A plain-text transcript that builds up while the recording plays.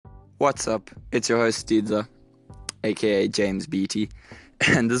What's up? It's your host, Steedza, aka James Beatty,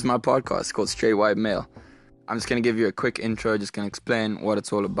 and this is my podcast called Straight White Male. I'm just going to give you a quick intro, just going to explain what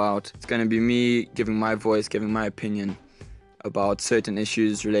it's all about. It's going to be me giving my voice, giving my opinion about certain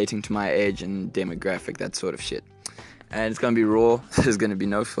issues relating to my age and demographic, that sort of shit. And it's going to be raw. There's going to be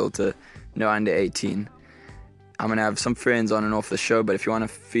no filter, no under 18. I'm going to have some friends on and off the show, but if you want to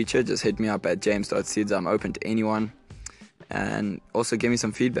feature, just hit me up at james.steedza. I'm open to anyone. And also give me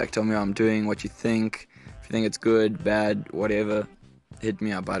some feedback. Tell me how I'm doing, what you think. If you think it's good, bad, whatever, hit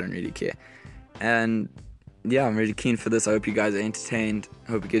me up. I don't really care. And yeah, I'm really keen for this. I hope you guys are entertained.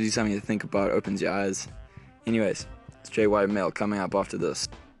 I hope it gives you something to think about, opens your eyes. Anyways, Straight White Male coming up after this.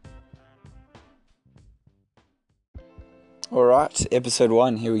 Alright, episode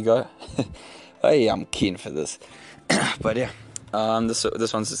 1, here we go. Hey, I'm keen for this. But yeah,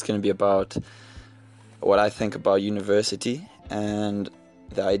 this one's just going to be about what I think about university and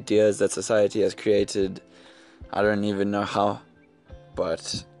the ideas that society has created. I don't even know how,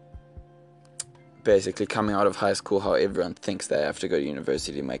 but basically coming out of high school, how everyone thinks they have to go to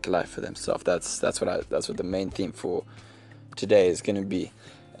university to make a life for themselves. That's what the main theme for today is going to be.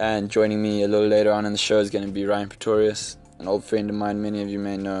 And joining me a little later on in the show is going to be Ryan Pretorius, an old friend of mine. Many of you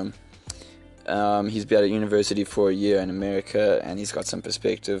may know him. He's been at university for a year in America, and he's got some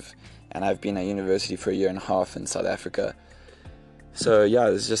perspective. And I've been at university for a year and a half in South Africa. So yeah,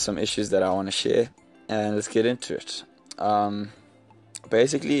 there's just some issues that I want to share, and let's get into it.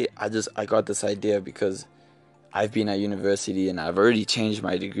 Basically, I got this idea because I've been at university and I've already changed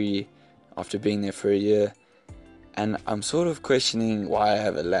my degree after being there for a year, and I'm sort of questioning why I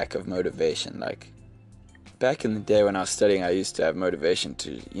have a lack of motivation. Like, back in the day when I was studying, I used to have motivation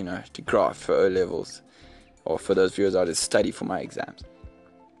to graph for O-levels, or for those viewers out, to study for my exams.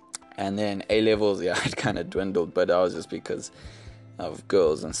 And then A-levels, yeah, it kind of dwindled, but that was just because of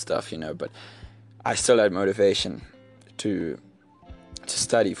girls and stuff, but I still had motivation to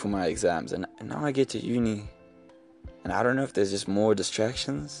study for my exams. And now I get to uni, and I don't know if there's just more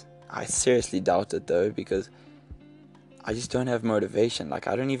distractions. I seriously doubt it, though, because I just don't have motivation. Like,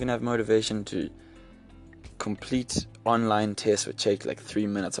 I don't even have motivation to complete online tests which take like 3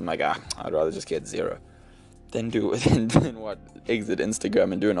 minutes. I'm like, I'd rather just get 0 than exit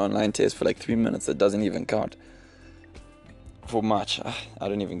Instagram and do an online test for like 3 minutes that doesn't even count for much. I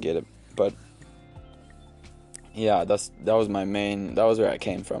don't even get it. But yeah, that was where I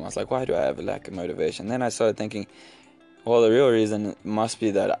came from. I was like, why do I have a lack of motivation? Then I started thinking, well, the real reason must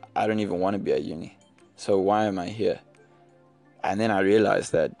be that I don't even want to be at uni. So why am I here? And then I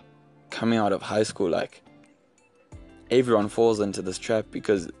realized that coming out of high school, like, everyone falls into this trap,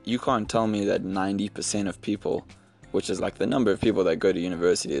 because you can't tell me that 90% of people, which is like the number of people that go to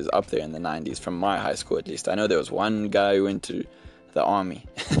university, is up there in the 90s, from my high school at least. I know there was one guy who went to the army,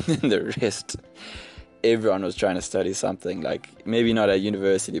 and then the rest, everyone was trying to study something, like maybe not at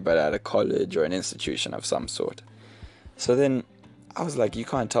university, but at a college or an institution of some sort. So then I was like, you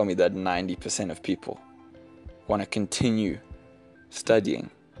can't tell me that 90% of people want to continue studying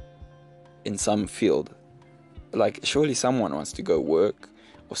in some field. Like, surely someone wants to go work,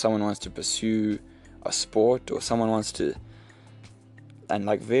 or someone wants to pursue a sport, or someone wants to, and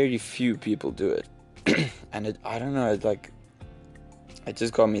like very few people do it. And I don't know, it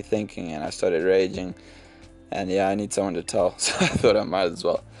just got me thinking, and I started raging, and yeah, I need someone to tell, so I thought I might as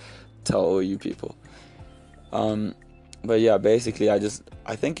well tell all you people. But yeah, basically I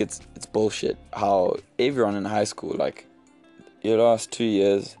think it's bullshit how everyone in high school, like, your last 2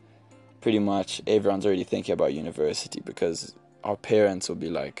 years, pretty much everyone's already thinking about university, because our parents will be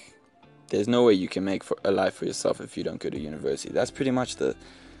like, there's no way you can make a life for yourself if you don't go to university. That's pretty much the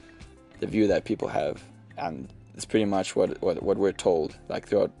view that people have, and it's pretty much what we're told, like,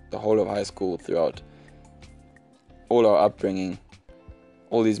 throughout the whole of high school, throughout all our upbringing,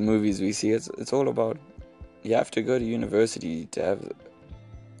 all these movies we see. It's all about, you have to go to university to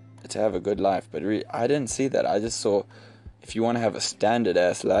have a good life. But really, I didn't see that. I just saw, if you want to have a standard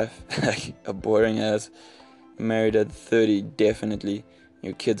ass life, like a boring ass, married at 30, definitely,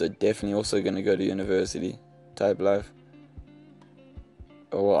 your kids are definitely also going to go to university type life.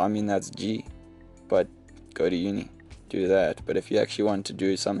 Well, I mean, that's G, but go to uni, do that. But if you actually want to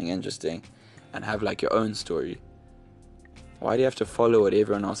do something interesting and have like your own story, why do you have to follow what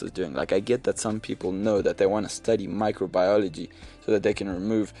everyone else is doing? Like, I get that some people know that they want to study microbiology so that they can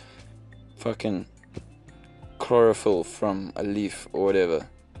remove fucking chlorophyll from a leaf or whatever.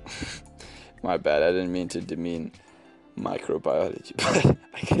 My bad, I didn't mean to demean microbiology, but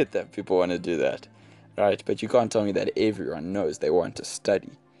I get that people want to do that, right? But you can't tell me that everyone knows they want to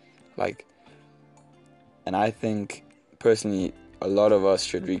study. Like, and I think personally, a lot of us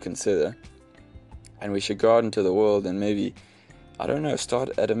should reconsider, and we should go out into the world and maybe, I don't know,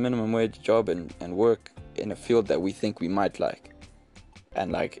 start at a minimum wage job and work in a field that we think we might like.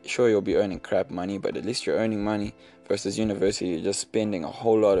 And like, sure, you'll be earning crap money, but at least you're earning money, versus university, you're just spending a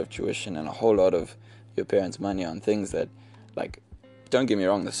whole lot of tuition and a whole lot of your parents' money on things that, like, don't get me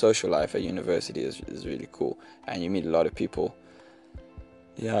wrong, the social life at university is really cool, and you meet a lot of people.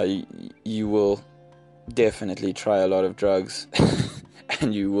 Yeah, you will definitely try a lot of drugs,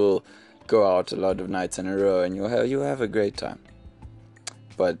 and you will go out a lot of nights in a row, and you'll have a great time.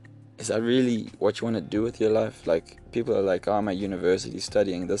 But is that really what you want to do with your life? Like, people are like, oh, I'm at university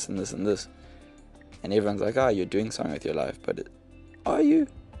studying this and this and this, and everyone's like, oh, you're doing something with your life, but are you?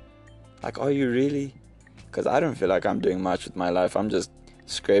 Like, are you really? Because I don't feel like I'm doing much with my life. I'm just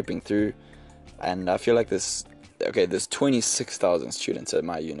scraping through, and I feel like there's 26,000 students at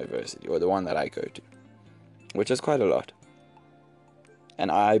my university, or the one that I go to, which is quite a lot. And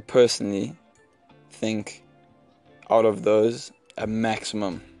I personally think out of those, an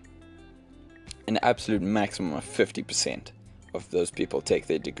absolute maximum of 50% of those people take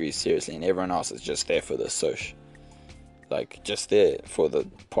their degrees seriously, and everyone else is just there for the social, like just there for the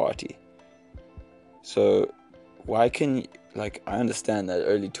party. So why can, like, I understand that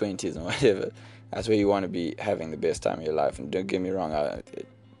early 20s and whatever, that's where you want to be having the best time of your life. And don't get me wrong,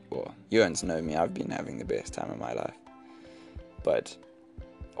 you guys know me, I've been having the best time of my life. But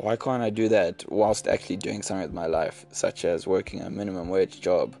why can't I do that whilst actually doing something with my life, such as working a minimum wage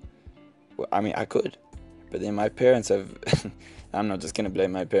job? Well, I mean, I could, but then my parents have, I'm not just going to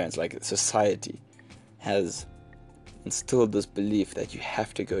blame my parents, like, society has instilled this belief that you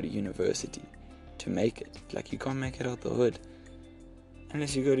have to go to university to make it. Like, you can't make it out the hood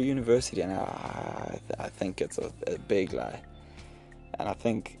unless you go to university, and I think it's a big lie. And I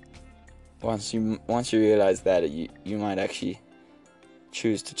think once you realize that, you might actually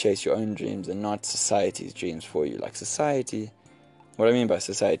choose to chase your own dreams and not society's dreams for you. Like, society, what I mean by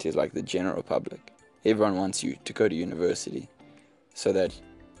society is like the general public. Everyone wants you to go to university so that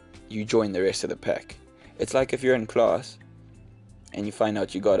you join the rest of the pack. It's like if you're in class and you find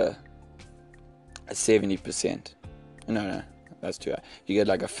out you got a 70%. No, that's too high. You get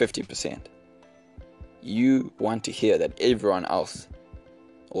like a 50%. You want to hear that everyone else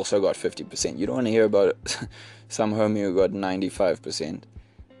also got 50%. You don't want to hear about some homie who got 95%.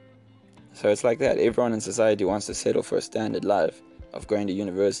 So it's like that. Everyone in society wants to settle for a standard life of going to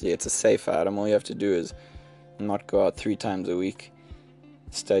university. It's a safe item. All you have to do is not go out 3 times a week,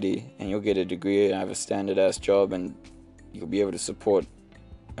 study, and you'll get a degree and have a standard ass job, and you'll be able to support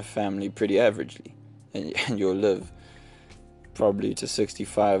a family pretty averagely, and you'll live probably to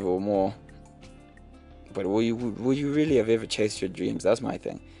 65 or more. But will you really have ever chased your dreams? That's my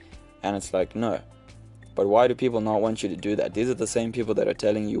thing. And it's like, no. But why do people not want you to do that? These are the same people that are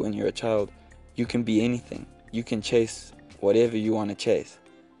telling you when you're a child, you can be anything. You can chase whatever you want to chase.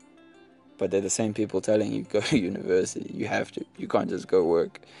 But they're the same people telling you, go to university. You have to. You can't just go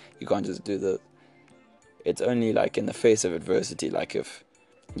work. You can't just do this. It's only like in the face of adversity, like if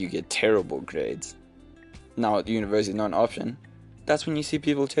you get terrible grades. Now, university is not an option. That's when you see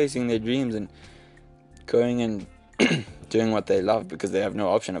people chasing their dreams and going and doing what they love because they have no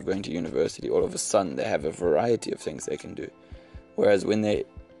option of going to university. All of a sudden, they have a variety of things they can do. Whereas when they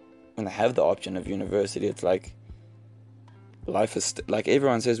have the option of university, it's like life is like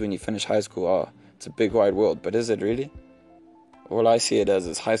everyone says when you finish high school, oh, it's a big wide world. But is it really? All I see it as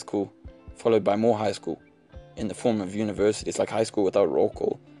is high school followed by more high school in the form of university. It's like high school without roll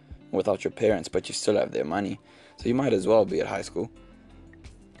call, without your parents, but you still have their money. So you might as well be at high school.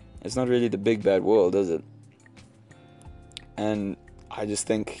 It's not really the big bad world, is it? And I just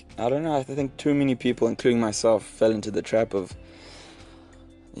think, I don't know, I think too many people, including myself, fell into the trap of,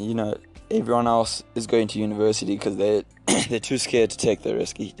 everyone else is going to university because they're too scared to take the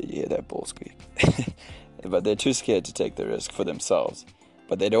risk. Did you hear that ball squeak? But they're too scared to take the risk for themselves.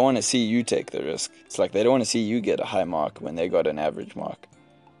 But they don't want to see you take the risk. It's like they don't want to see you get a high mark when they got an average mark.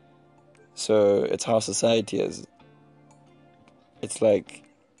 So it's how society is. It's like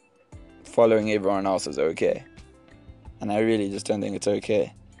following everyone else is okay. And I really just don't think it's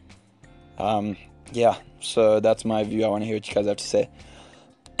okay. So that's my view. I want to hear what you guys have to say.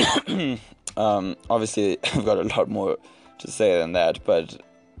 Obviously, I've got a lot more to say than that, but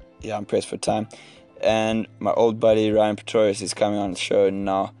yeah, I'm pressed for time. And my old buddy Ryan Pretorius is coming on the show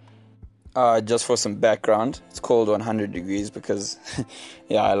now. Just for some background, it's called 100 Degrees because,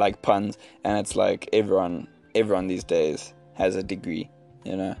 I like puns, and it's like everyone these days has a degree,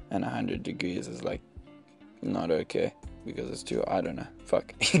 and 100 degrees is like not okay because it's too, I don't know,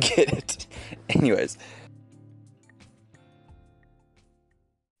 fuck, you get it. Anyways.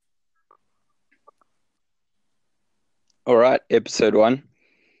 All right, episode one.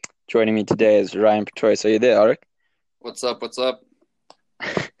 Joining me today is Ryan Pretorius. Are you there, Arik? What's up? What's up?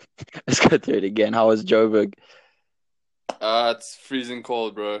 Let's go through it again. How was Joburg? It's freezing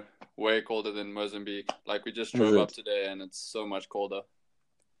cold, bro. Way colder than Mozambique. Like we just Is drove up it? today and it's so much colder.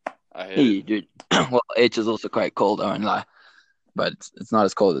 I hate it. Hey, dude. Well, H is also quite cold, I won't lie. But it's not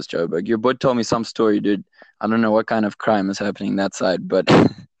as cold as Joburg. Your bud told me some story, dude. I don't know what kind of crime is happening that side, but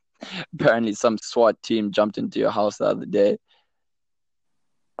apparently some SWAT team jumped into your house the other day.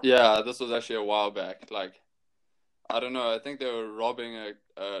 Yeah, this was actually a while back. Like I don't know. I think they were robbing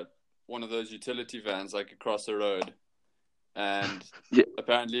a one of those utility vans like across the road, and Yeah,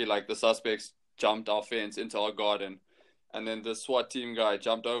 apparently like the suspects jumped our fence into our garden, and then the SWAT team guy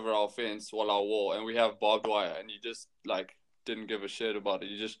jumped over our fence while our wall, and we have barbed wire, and he just like didn't give a shit about it.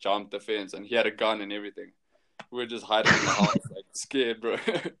 He just jumped the fence, and he had a gun and everything. We were just hiding in the house, like scared, bro.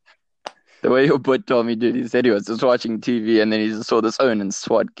 the way your bud told me, dude, he said he was just watching TV and then he just saw this own in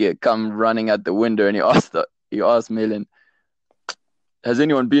SWAT gear come running out the window and he asked Melon, has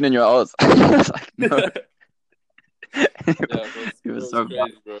anyone been in your house? I was like, no. Yeah, It it was was so bad.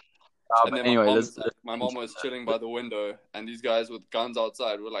 crazy, bro. And But then anyway, my let's mom was get chilling into by the window, and these guys with guns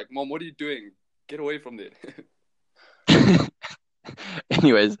outside were like, "Mom, what are you doing? Get away from there." it.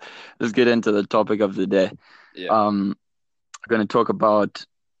 Anyways, let's get into the topic of the day. Yeah, Um, we're going to talk about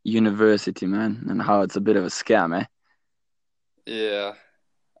university, man, and how it's a bit of a scam, eh? yeah,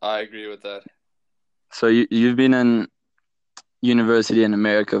 I agree with that. So you've been in university in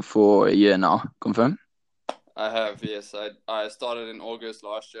America for a year now, confirm? I have, yes. I started in August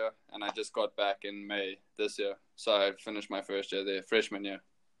last year, and I just got back in May this year. So I finished my first year there, freshman year.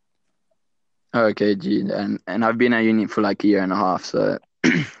 Okay, gee, and I've been at uni for like a year and a half, so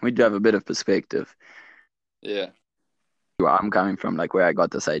we do have a bit of perspective. Yeah, Where I'm coming from, like where I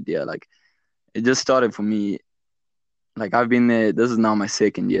got this idea, like it just started for me. Like I've been there. This is now my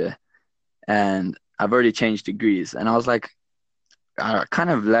second year, and I've already changed degrees, and I was like, kind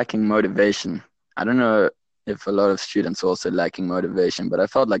of lacking motivation. I don't know if a lot of students are also lacking motivation, but I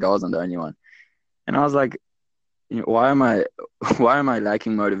felt like I wasn't the only one. And I was like, why am I, why am I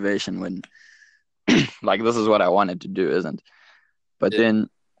lacking motivation when, like, this is what I wanted to do, isn't? But yeah, then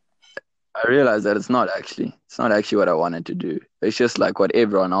I realized that it's not actually what I wanted to do. It's just like what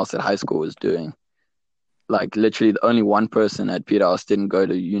everyone else at high school was doing. Like literally, the only one person at Peterhouse didn't go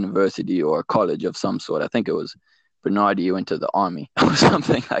to university or college of some sort. I think it was Bernardi went to the army or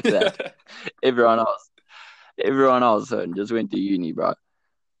something like that. Everyone else Everyone else just went to uni, bro.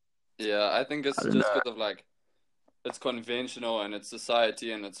 yeah. I think I it's don't just know. because of like it's conventional and it's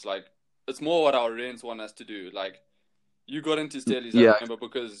society and it's like it's more what our parents want us to do. Like you got into studies, I Yeah, remember,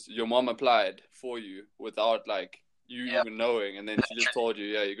 because your mom applied for you without like you yeah, even knowing, and then she just told you,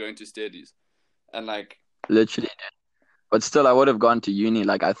 yeah, you're going to studies, and like, literally. But still, I would have gone to uni.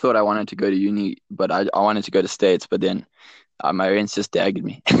 Like I thought I wanted to go to uni, but I wanted to go to States. But then my parents just dagged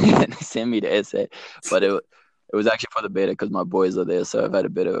me and they sent me the essay. But it was actually for the better because my boys are there, so I've had a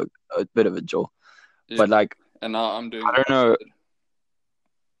bit of a joy. yeah, But like and now I'm doing I the don't know. opposite.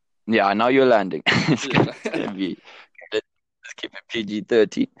 Yeah, now you're landing. Yeah, It's gonna be. Let's keep it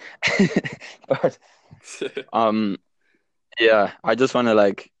PG-13. But um, yeah, I just want to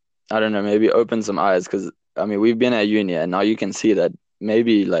like I don't know, maybe open some eyes because I mean we've been at uni and now you can see that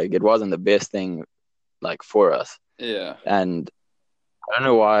maybe like it wasn't the best thing like for us. yeah, And I don't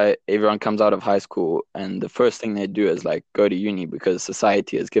know why everyone comes out of high school and the first thing they do is like go to uni because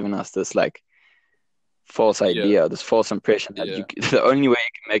society has given us this like false yeah, idea, this false impression that yeah, the only way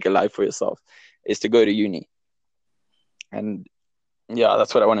you can make a life for yourself is to go to uni. And yeah,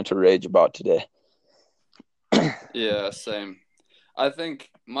 that's what I wanted to rage about today. yeah. Same. I think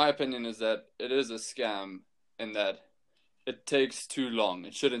my opinion is that it is a scam in that it takes too long.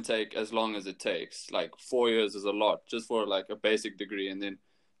 It shouldn't take as long as it takes. Like 4 years is a lot just for like a basic degree, and then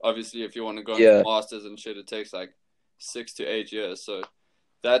obviously if you want to go into Yeah, masters and shit, it takes like 6 to 8 years. So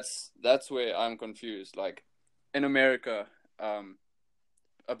that's where I'm confused. Like in America,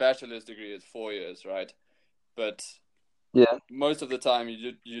 a bachelor's degree is 4 years, right? But yeah. most of the time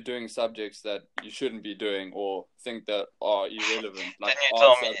you're doing subjects that you shouldn't be doing or think that are irrelevant, like Didn't you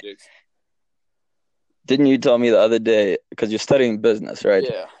art tell me? subjects. Didn't you tell me the other day because you're studying business, right?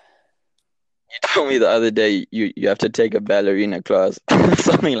 Yeah, You told me the other day you have to take a ballerina class,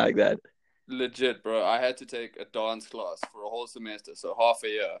 something like that. legit, bro. I had to take a dance class for a whole semester, so half a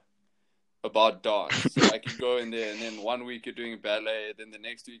year about dance. So like you go in there, and then 1 week you're doing ballet, then the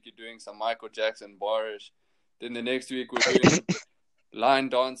next week you're doing some Michael Jackson barish, then the next week we're doing line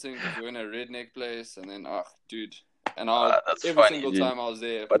dancing because we're in a redneck place, and then dude, and I That's every funny, single dude. time I was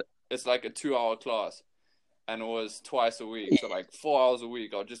there, But it's like a 2 hour class, and it was twice a week. So like 4 hours a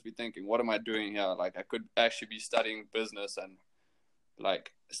week, I'll just be thinking, what am I doing here? Like I could actually be studying business and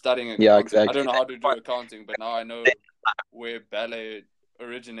like studying Yeah, accounting. I exactly. don't know how to do accounting, but now I know where ballet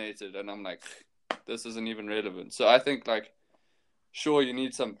originated, and I'm like, this isn't even relevant. So I think like, sure, you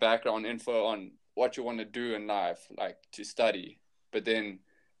need some background info on what you want to do in life, like to study, but then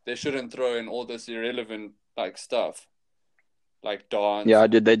they shouldn't throw in all this irrelevant like stuff, like dance. Yeah,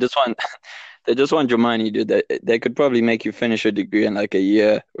 dude, they just want your money, dude. They could probably make you finish a degree in like a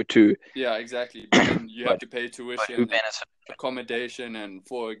year or two, Yeah, exactly. But then you have but to pay who tuition and benefits? accommodation and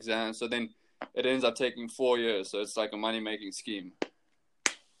 4 exams. So then it ends up taking 4 years. So it's like a money making scheme.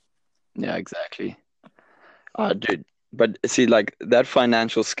 Yeah, exactly. Dude, but see, like that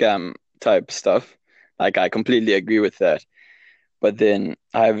financial scam type stuff, like I completely agree with that. But then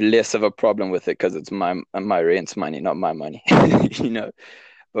I have less of a problem with it because it's my rent's money, not my money, you know.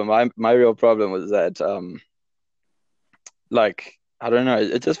 But my real problem was that like I don't know,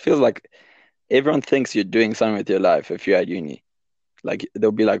 it just feels like everyone thinks you're doing something with your life if you're at uni. Like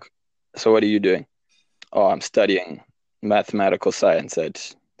they'll be like, "So what are you doing?" "Oh, I'm studying mathematical science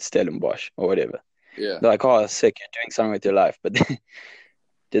at Stellenbosch or whatever." Yeah. They're like, "Oh, sick, you're doing something with your life." But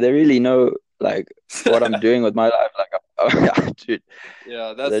do they really know like what I'm doing with my life? Like, dude,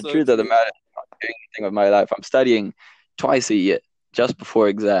 Yeah, that's the so truth of the true. matter is I'm not doing anything with my life. I'm studying twice a year just before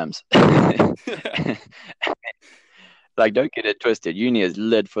exams. Like, don't get it twisted. Uni is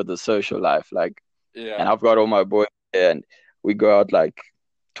lit for the social life. Like, and Yeah. I've got all my boys here, and we go out like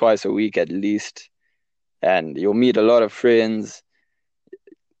twice a week at least, and you'll meet a lot of friends.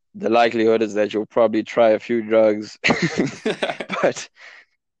 The likelihood is that you'll probably try a few drugs,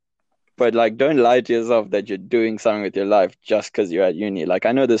 but like don't lie to yourself that you're doing something with your life just because you're at uni. Like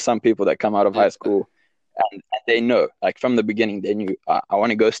I know there's some people that come out of Yeah. high school and they know, like from the beginning, they knew I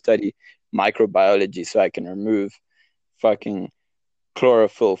want to go study microbiology so I can remove fucking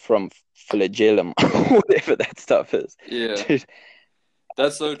chlorophyll from flagellum, whatever that stuff is. Yeah. Dude,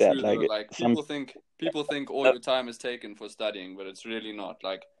 That's so like that, true though. like Like some, people think all your time is taken for studying, but it's really not.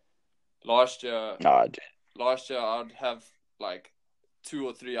 Like last year dude, last year I'd have like 2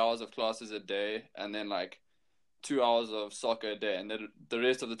 or 3 hours of classes a day and then like 2 hours of soccer a day, and then the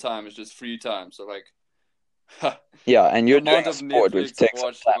rest of the time is just free time. So like yeah, and the you're doing amount a of sport which Netflix I takes some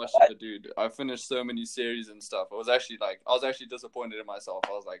watched last time. year, dude, I finished so many series and stuff. I was actually disappointed in myself.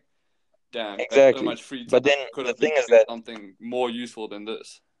 I was like, damn, you had so Exactly. much free But time. then You could the have been thing is doing that something more useful than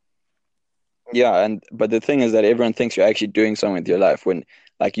this. yeah, and but the thing is that everyone thinks you're actually doing something with your life when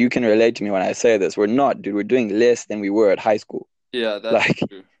like you can relate to me when I say this. We're not, dude. We're doing less than we were at high school. Yeah, that's Like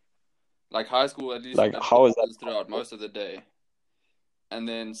true. Like high school, at least we like had how is that classes throughout possible? most of the day, and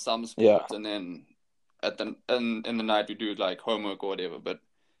then some Yeah. sports, and then in the night we do like homework or whatever. But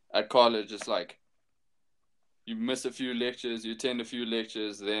at college, it's like you miss a few lectures, you attend a few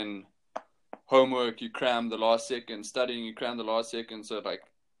lectures, then homework you cram the last second, studying you cram the last second. So like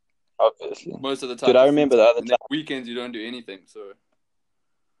Obviously. most of the Dude, time I is free remember the time, other and then time. weekends you don't do anything. So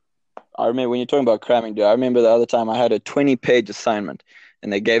I remember when you're talking about cramming, dude. I remember the other time I had a 20-page assignment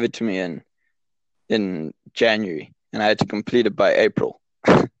and they gave it to me in January and I had to complete it by April.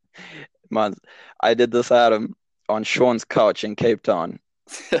 Man, I did this item on Sean's couch in Cape Town,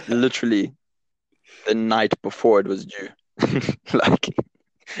 literally the night before it was due. Like,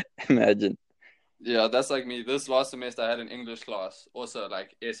 imagine. yeah, that's like me. This last semester I had an English class, also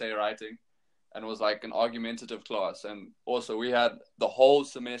like essay writing, and it was like an argumentative class. And also we had the whole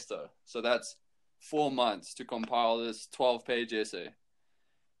semester, so that's 4 months to compile this 12-page essay.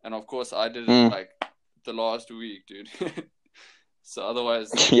 And of course I did it Mm, like the last week, dude. So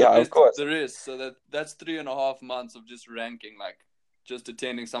otherwise yeah, of course. the rest. So that's 3.5 months of just ranking, like just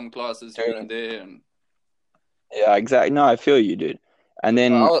attending some classes here During, and there. And yeah, exactly. No, I feel you, dude. And I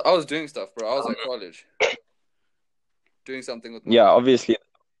then, was, I was doing stuff, bro. I was at college doing something with my yeah, life. obviously,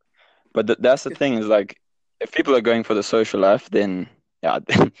 but that's the thing is like, if people are going for the social life, then yeah,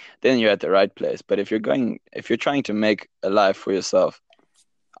 then you're at the right place. But if you're trying to make a life for yourself,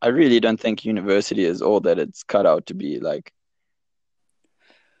 I really don't think university is all that it's cut out to be. Like,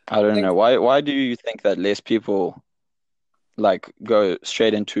 I I don't think know. Why do you think that less people like go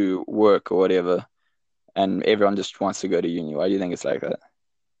straight into work or whatever, and everyone just wants to go to uni? Why do you think it's like that?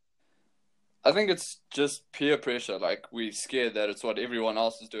 I think it's just peer pressure. Like we're scared that it's what everyone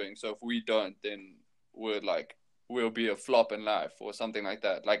else is doing. So if we don't, then we'll be a flop in life or something like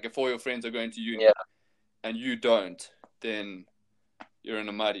that. Like if all your friends are going to Yeah, uni and you don't, then you're in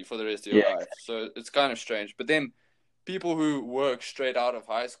a muddy for the rest of your yeah, life. So it's kind of strange. But then people who work straight out of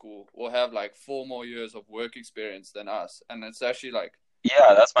high school will have like 4 more years of work experience than us, and it's actually like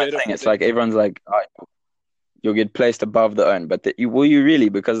yeah. That's my better thing. for It's them. like everyone's like, oh, you'll get placed above the earn. But will you really?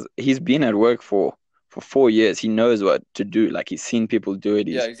 Because he's been at work for 4 years. He knows what to do. Like he's seen people do it.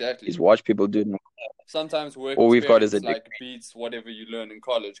 Yeah, He's exactly. watched people do it. Sometimes work All we've got is a experience degree. like beats whatever you learn in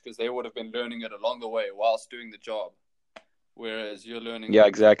college because they would have been learning it along the way whilst doing the job, whereas you're learning Yeah, it.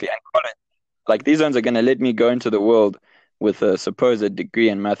 exactly. And college, like these ones are going to let me go into the world with a supposed degree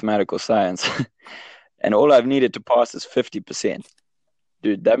in mathematical science, and all I've needed to pass is 50%.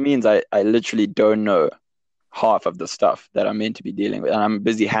 Dude, that means I literally don't know half of the stuff that I'm meant to be dealing with. And I'm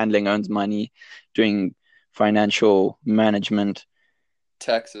busy handling own's money, doing financial management.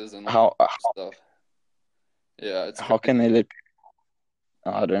 Taxes and all How that stuff. Yeah, it's how can crazy. they let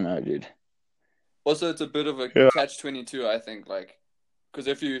I don't know, dude. Also, it's a bit of a Yeah. catch-22, I think, like, because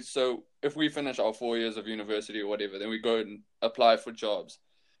if we finish our 4 years of university or whatever, then we go and apply for jobs.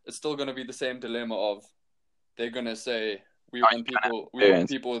 It's still going to be the same dilemma of they're going to say we want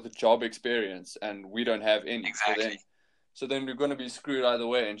Experience. people with job experience and we don't have any. Exactly. So then we're going to be screwed either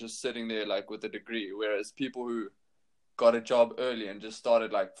way and just sitting there like with a degree. Whereas people who got a job early and just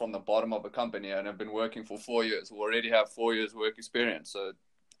started like from the bottom of a company and have been working for 4 years will already have 4 years work experience. So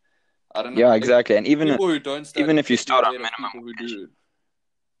I don't know. Yeah, Like exactly. And people who don't even study if you could be start on ahead of minimum people who wage, do,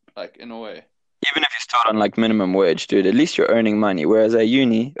 like in a way. even if you start on like minimum wage, dude, at least you're earning money. Whereas at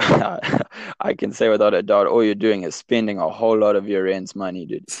uni, I can say without a doubt, all you're doing is spending a whole lot of your rent's money,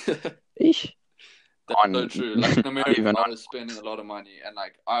 dude. Eesh. That's so On true. Like in not America, even I on. was spending a lot of money, and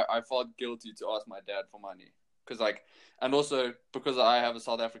like I felt guilty to ask my dad for money because like, and also because I have a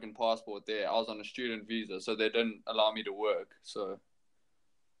South African passport there, I was on a student visa, so they didn't allow me to work. So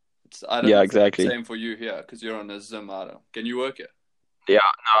I don't Yeah, know if it's the exactly. same for you here because you're on a Zim. I don't. Can you work here? Yeah,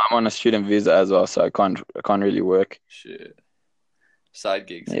 no, I'm on a student visa as well, so I can't really work. Shit, side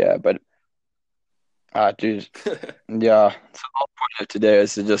gigs. Yeah, but dude, yeah. So the whole point of today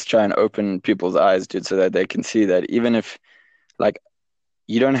is to just try and open people's eyes, dude, so that they can see that even if like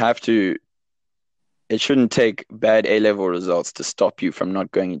you don't have to, it shouldn't take bad A level results to stop you from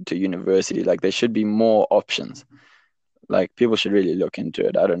not going to university. Like there should be more options. Like people should really look into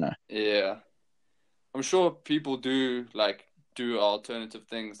it. I don't know. Yeah, I'm sure people do alternative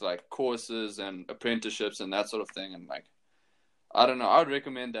things like courses and apprenticeships and that sort of thing, and like I don't know. I would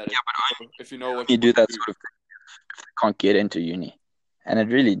recommend that if you know what you You do want that to do. sort of thing, can't get into uni, and it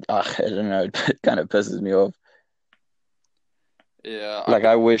really, I don't know, it kind of pisses me off. Yeah, Like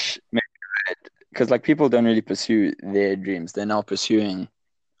I wish, because like people don't really pursue their dreams. They're now pursuing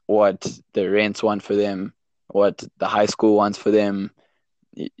what the rents want for them, what the high school wants for them,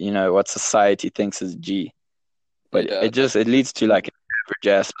 what society thinks is G. But yeah, it just it leads to like an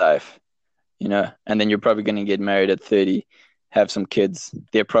average ass life. And then you're probably gonna get married at 30, have some kids.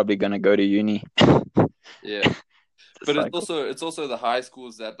 They're probably gonna go to uni. yeah. The But cycle. it's also the high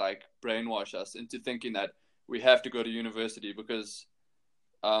schools that like brainwash us into thinking that we have to go to university because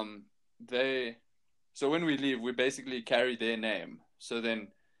um they so when we leave we basically carry their name. So then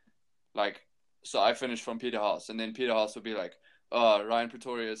like so I finished from Peterhouse and then Peterhouse will be like, oh, Ryan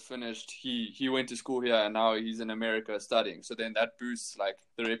Pretorius finished. He went to school here and now he's in America studying. So then that boosts like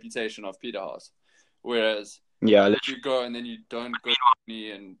the reputation of Peterhouse. Whereas Yeah, if you go and then you don't go to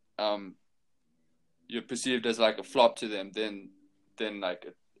uni and you're perceived as like a flop to them, then like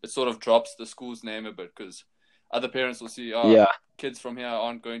it sort of drops the school's name a bit because other parents will see, oh, yeah, kids from here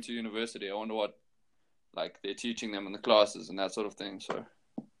aren't going to university. I wonder what like they're teaching them in the classes and that sort of thing.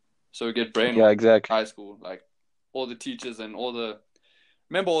 So we get brainwashed yeah, in exactly. high school, like all the teachers and all the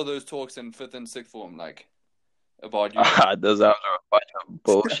remember all those talks in fifth and sixth form, like about uni. Those are a bunch of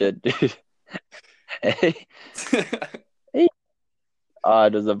bullshit, dude. Hey, hey.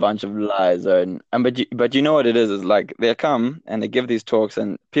 There's a bunch of lies, and but you know what it is like they come and they give these talks,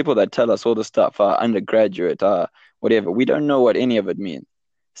 and people that tell us all the stuff are undergraduate, whatever. We don't know what any of it means,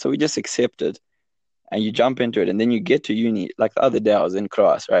 so we just accept it, and you jump into it, and then you get to uni. Like the other day, I was in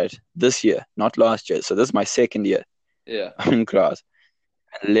class, right? This year, not last year. So this is my second year. Yeah, I'm in class,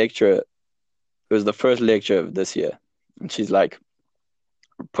 and the lecturer. It was the first lecture of this year, and she's like,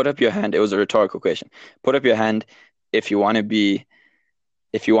 "Put up your hand." It was a rhetorical question. Put up your hand if you want to be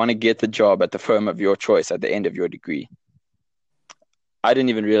if you want to get the job at the firm of your choice at the end of your degree. I didn't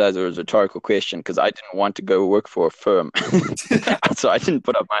even realize it was a rhetorical question because I didn't want to go work for a firm. So I didn't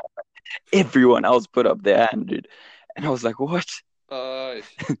put up my hand. Everyone else put up their hand, dude. And I was like, what? uh,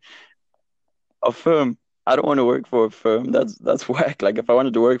 A firm? I don't want to work for a firm. That's whack. Like if I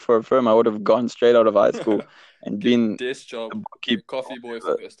wanted to work for a firm, I would have gone straight out of high school and get been desk job, the be a bookkeeper. coffee boy Or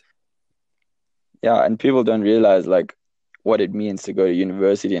whatever. first. Yeah, and people don't realize like what it means to go to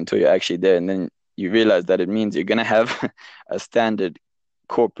university until you're actually there, and then you realize that it means you're gonna have a standard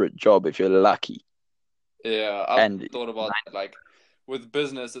corporate job if you're lucky. Yeah, I've And thought about that. Like with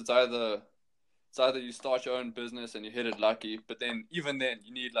business, it's either you start your own business and you hit it lucky, but then even then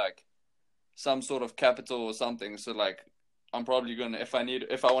you need like some sort of capital or something. So like I'm probably gonna if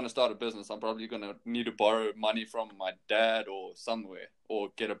I want to start a business, I'm probably gonna need to borrow money from my dad or somewhere or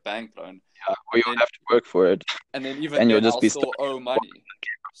get a bank loan. or you'll And have to work for it, and then even and you'll then just I'll be still stuck. owe money.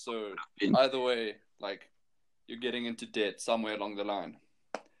 So In. either way, like you're getting into debt somewhere along the line.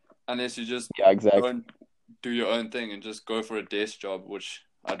 Unless you just Yeah, exactly. don't do your own thing and just go for a desk job, which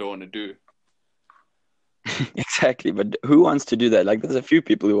I don't want to do. Exactly. But who wants to do that? Like, there's a few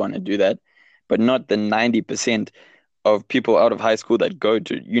people who want to do that, but not the 90% of people out of high school that go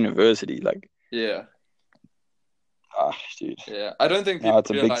to university. Like, Yeah. ah, dude, Yeah, I don't think no, people it's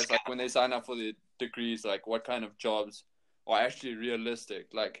a big realize scam. like when they sign up for the degrees, like what kind of jobs are actually realistic.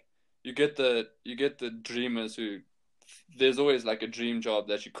 Like you get the dreamers who there's always like a dream job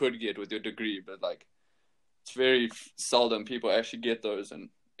that you could get with your degree, but like it's very seldom people actually get those and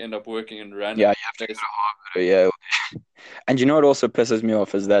end up working in Yeah, random you have to go places. to Harvard. Yeah. And you know what also pisses me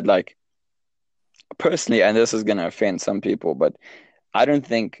off is that, like, personally, and this is going to offend some people, but I don't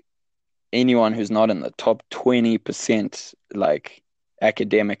think anyone who's not in the top 20%, like,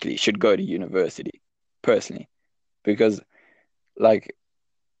 academically should go to university, personally. Because, like,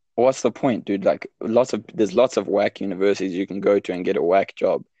 what's the point, dude? Like, there's lots of whack universities you can go to and get a whack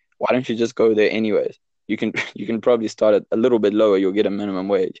job. Why don't you just go there anyways? You can probably start at a little bit lower, you'll get a minimum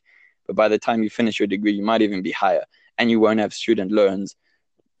wage. But by the time you finish your degree, you might even be higher, and you won't have student loans,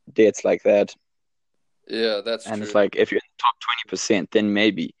 debts like that. Yeah, that's And true. it's like if you're in the top 20%, then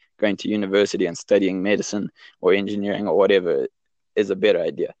maybe going to university and studying medicine or engineering or whatever is a better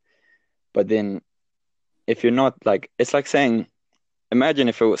idea. But then if you're not, like, it's like saying, imagine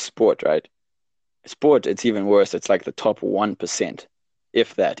if it was sport, right? Sport, it's even worse. It's like the top 1%,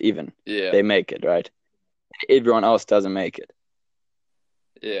 if that even, Yeah, they make it, right? Everyone else doesn't make it.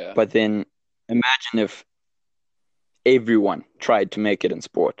 yeah, But then imagine if everyone tried to make it in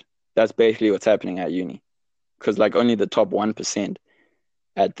sport. That's basically what's happening at uni. Because, like, only the top 1%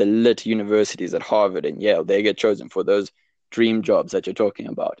 at the lit universities at Harvard and Yale, they get chosen for those dream jobs that you're talking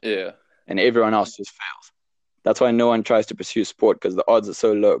about. yeah, And everyone else just fails. That's why no one tries to pursue sport, because the odds are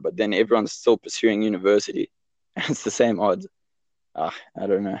so low. But then everyone's still pursuing university. And it's the same odds. Ah, I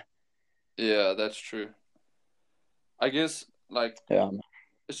don't know. yeah, that's true. I guess like Yeah.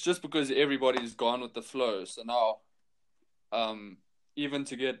 it's just because everybody's gone with the flow. So now um even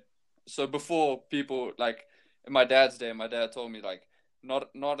to get so before people like in my dad's day, my dad told me like not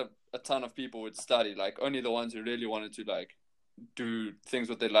a ton of people would study, like only the ones who really wanted to like do things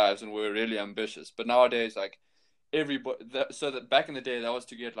with their lives and were really ambitious. But nowadays like everybody so that back in the day that was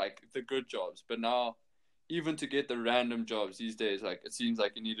to get like the good jobs, but now even to get the random jobs these days, like it seems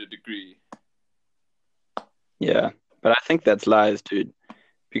like you need a degree. Yeah. But I think that's lies, dude.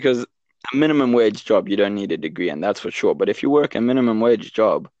 Because a minimum wage job, you don't need a degree, and that's for sure. But if you work a minimum wage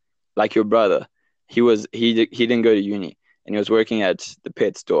job, like your brother, he didn't go to uni, and he was working at the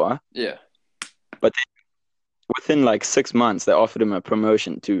pet store. Yeah, But within like 6 months, they offered him a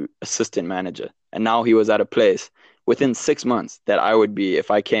promotion to assistant manager, and now he was at a place within 6 months that I would be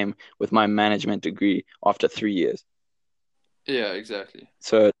if I came with my management degree after 3 years. yeah, exactly.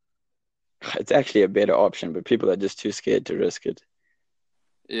 So it's actually a better option, but people are just too scared to risk it.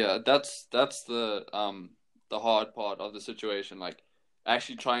 Yeah, that's the hard part of the situation, like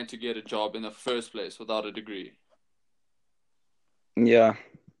actually trying to get a job in the first place without a degree. Yeah,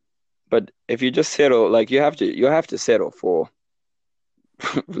 but if you just settle, like, you have to settle for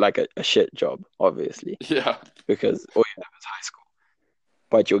like a shit job, obviously, Yeah, because all you have is high school.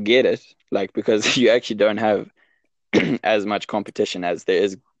 But you'll get it, like, because you actually don't have as much competition as there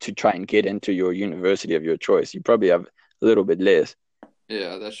is to try and get into your university of your choice. You probably have a little bit less.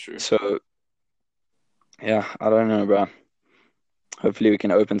 yeah, that's true. So yeah, I don't know, bro. Hopefully we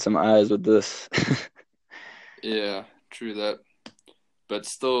can open some eyes with this. Yeah, true that. But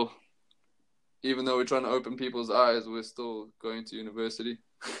still, even though we're trying to open people's eyes, we're still going to university.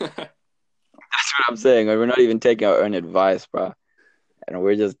 That's what I'm saying. We're not even taking our own advice, bro. And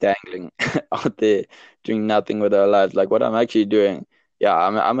we're just dangling out there doing nothing with our lives. Like, what I'm actually doing, yeah,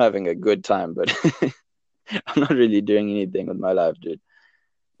 I'm having a good time, but I'm not really doing anything with my life, dude.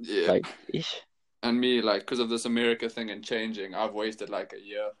 Yeah, Like, ish. and me, like, because of this America thing and changing, I've wasted like a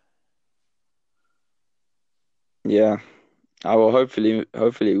year. Yeah. I will hopefully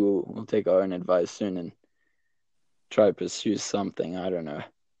we'll take our own advice soon and try to pursue something. I don't know.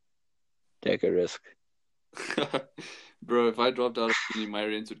 Take a risk. Bro, if I dropped out of uni, my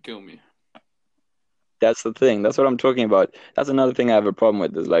rent would kill me. That's the thing. That's what I'm talking about. That's another thing I have a problem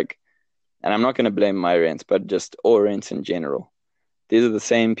with is, like, and I'm not going to blame my rents, but just all rents in general. These are the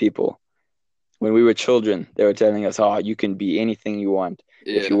same people. When we were children, they were telling us, "Oh, you can be anything you want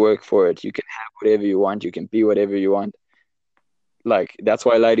if you Yeah, work for it. You can have whatever you want. You can be whatever you want." Like that's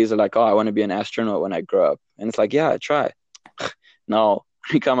why ladies are like, "Oh, I want to be an astronaut when I grow up." And it's like, yeah, try. Now,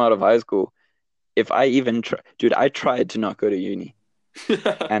 when you come out of high school, if I even try, dude, I tried to not go to uni,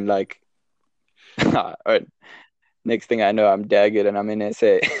 and like, all right, next thing I know, I'm dagged and I'm in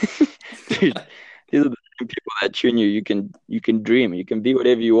SA. Dude, these are the same people that tune you. You can dream, you can be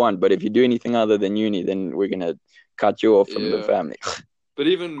whatever you want, but if you do anything other than uni, then we're gonna cut you off from the yeah. family. But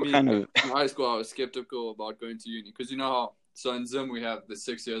even What me, kind like of in high school, I was skeptical about going to uni because you know how. So in Zim we have the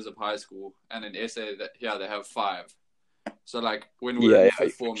 6 years of high school, and in SA that here they have five. So like when we're yeah, in yeah, you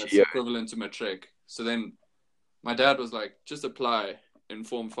fifth form, it's yeah, equivalent to matric. So then my dad was like, just apply in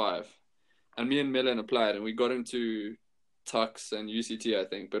Form 5. And me and Milan applied and we got into Tux and UCT, I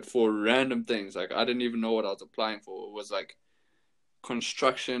think. But for random things, like I didn't even know what I was applying for. It was like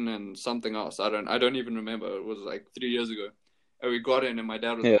construction and something else. I don't even remember. It was like 3 years ago. And we got in and my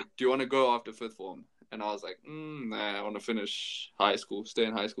dad was yeah. like, do you want to go after fifth form? And I was like, nah, I want to finish high school, stay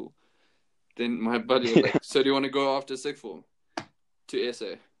in high school. Then my buddy was like, so do you want to go after sixth form to SA?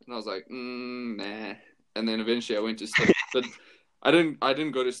 And I was like, nah. And then eventually I went to state, but I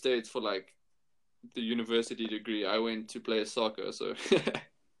didn't go to states for like the university degree. I went to play soccer, so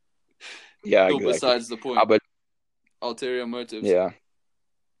Yeah, still exactly. besides the point. But Ulterior motives. yeah,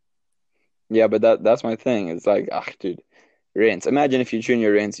 yeah, but that's my thing. It's like, ah, dude, rents. Imagine if you tune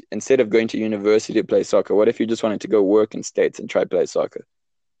your rents instead of going to university to play soccer. What if you just wanted to go work in states and try play soccer?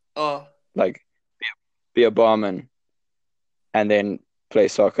 Oh, Like, be a barman and then play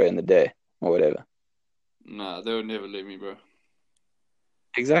soccer in the day or whatever. nah, they would never let me, bro.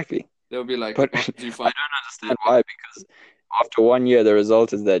 Exactly. They'll be like, But oh, I did you find don't work? understand why, because after 1 year, the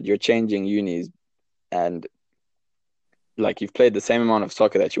result is that you're changing unis and like you've played the same amount of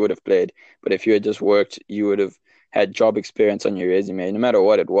soccer that you would have played. But if you had just worked, you would have had job experience on your resume, no matter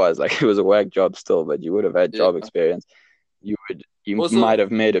what it was. Like it was a whack job still, but you would have had Yeah. job experience. You Also, might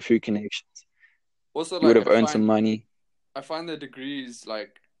have made a few connections. also, You would like have earned some money. I find the degrees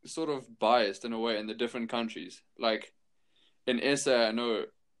like sort of biased in a way in the different countries. Like in SA, I know,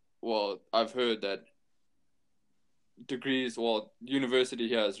 well, I've heard that degrees, well, university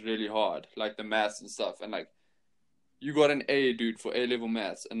here is really hard, like the maths and stuff. And like you got an A, dude, for A level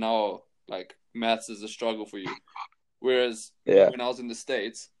maths, and now like maths is a struggle for you. Whereas Yeah. when I was in the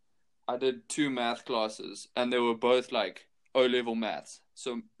States, I did two math classes, and they were both like O level maths.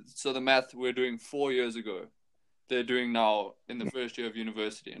 So the math we're doing 4 years ago, they're doing now in the first year of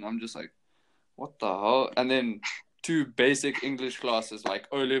university, and I'm just like, what the hell? And then two basic English classes, like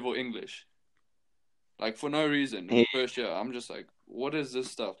O level English, like for no reason in the first year. I'm just like, what is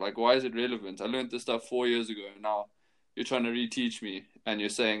this stuff? Like, why is it relevant? I learned this stuff 4 years ago, and now you're trying to reteach me, and you're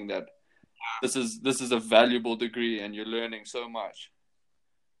saying that this is a valuable degree, and you're learning so much.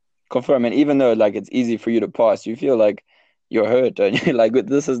 Confirm. And even though like it's easy for you to pass, you feel like you're hurt and you're like,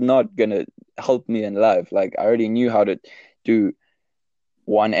 this is not gonna help me in life. Like I already knew how to do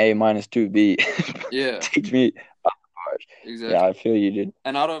 1A minus 2B. Yeah, Teach me. Oh, gosh. Yeah, exactly. I feel you did.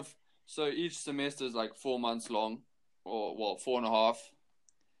 And out of so each semester is like 4 months long, or well, 4.5,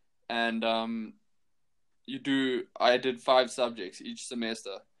 and I did 5 subjects each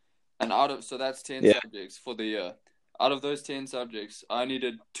semester, and out of so that's ten Yeah. subjects for the year. Out of those 10 subjects, I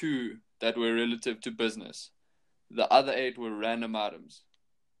needed two that were relative to business. The other eight were random items.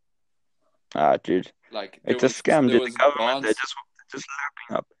 Ah, dude. Like there It's a was scam, there dude. The was government, dance. they're just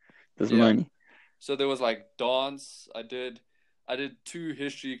lapping up this Yeah. money. So there was like dance. I did two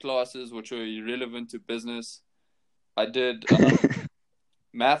history classes which were irrelevant to business. I did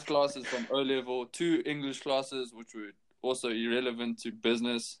math classes from O level, two English classes which were also irrelevant to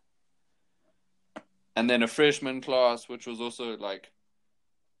business, and then a freshman class which was also like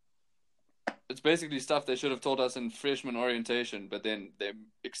it's basically stuff they should have taught us in freshman orientation, but then they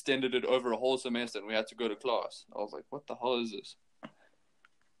extended it over a whole semester and we had to go to class. I was like, what the hell is this?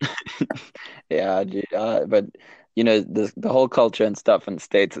 Yeah, dude. But the whole culture and stuff in the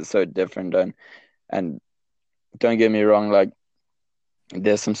States is so different, and don't get me wrong, like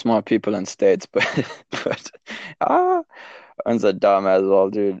there's some smart people in States, but but ah, one's a dumb as well,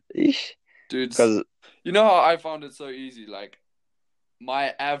 dude. Eesh. Dudes, Because you know how I found it so easy? Like,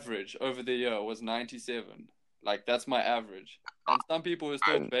 my average over the year was 97. Like, that's my average. And some people were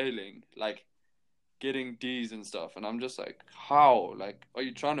still failing, like getting D's and stuff. And I'm just like, how? Like, are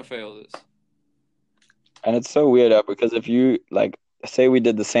you trying to fail this? and it's so weird, because if you like say we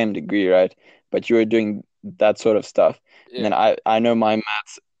did the same degree, right? But you were doing that sort of stuff, and then Yeah. I know my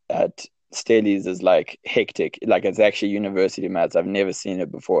maths at studies is like hectic. Like it's actually university maths. I've never seen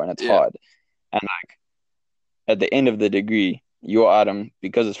it before, and it's Yeah, hard. And like at the end of the degree, your item,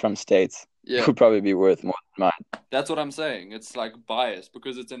 because it's from states, yeah. would probably be worth more than mine. That's what I'm saying. It's like biased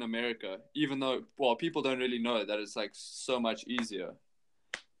because it's in America, even though, well, people don't really know that it's like so much easier,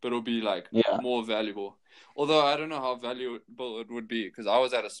 but it'll be like Yeah, more valuable. Although I don't know how valuable it would be because I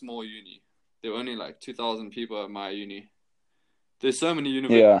was at a small uni. There were only like 2,000 people at my uni. There's so many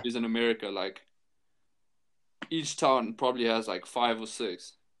yeah, universities in America, like each town probably has like five or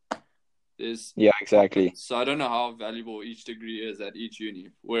six. There's yeah, exactly. so I don't know how valuable each degree is at each uni.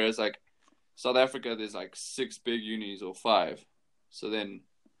 Whereas like South Africa, there's like six big unis or five. So then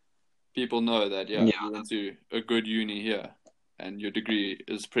people know that yeah, Yeah, you went to a good uni here, and your degree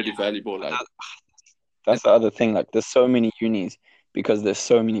is pretty valuable. Like that's the other thing. Like, there's so many unis because there's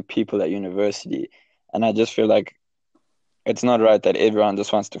so many people at university, and I just feel like it's not right that everyone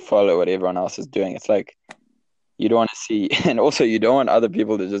just wants to follow what everyone else is doing. It's like you don't want to see, and also you don't want other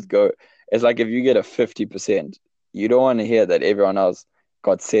people to just go. It's like if you get a 50%, you don't want to hear that everyone else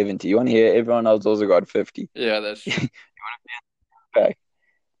got 70. You want to hear everyone else also got 50 yeah, that's true. back.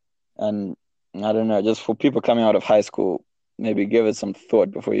 And I don't know, just for people coming out of high school, maybe give it some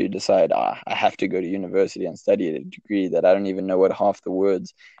thought before you decide, I have to go to university and study a degree that I don't even know what half the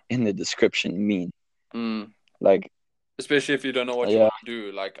words in the description mean. Mm. Like, Especially if you don't know what you yeah, want to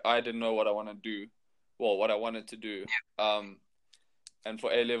do. Like I didn't know what I want to do. Well, what I wanted to do. Um, and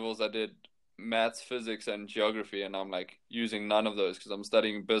for A levels, I did maths, physics, and geography, and I'm like using none of those because I'm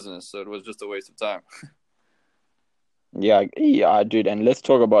studying business, so it was just a waste of time. yeah, dude. And let's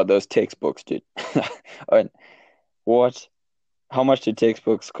talk about those textbooks, dude. And what? How much do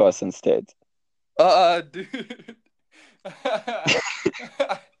textbooks cost instead? Dude.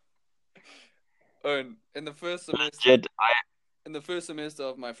 And in the first semester, Legit,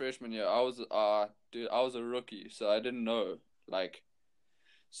 of my freshman year, dude, I was a rookie, so I didn't know. Like,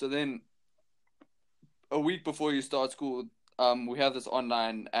 so then a week before you start school, we have this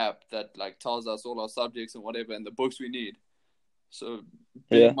online app that like tells us all our subjects and whatever and the books we need. So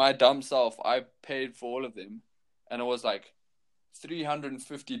being yeah. my dumb self, I paid for all of them, and it was like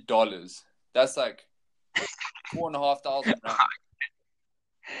 $350. That's like 4,500 rand.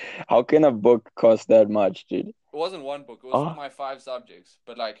 How can a book cost that much, dude? It wasn't one book; it was for Oh, my five subjects.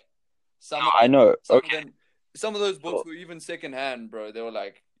 But like no, some of I them, know. some of Okay, them, some of those books so, were even secondhand, bro. They were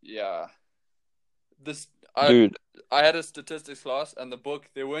like, yeah, this I dude, I had a statistics class, and the book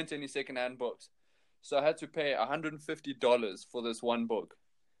there weren't any secondhand books, so I had to pay $150 for this one book.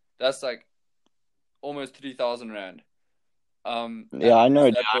 That's like almost 3,000 rand. And yeah, I I know,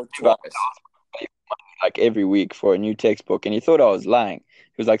 used dude. that book I twice. pay like every week for a new textbook, and he thought I was lying.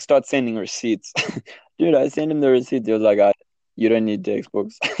 He was like, "Start sending receipts." Dude, I sent him the receipts. He was like, "You don't need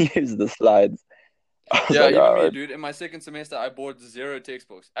textbooks. Use the slides." I was Yeah, like, even "All me, right." dude. In my second semester, I bought zero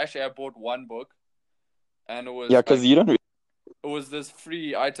textbooks. Actually, I bought one book, and it Yeah, was because like you don't. it was this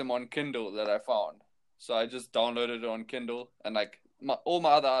free item on Kindle that I found. So I just downloaded it on Kindle, and like all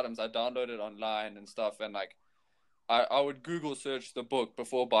my other items, I downloaded online and stuff. And like I would Google search the book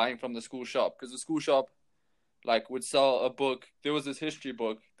before buying from the school shop because the school shop like would sell a book. There was this history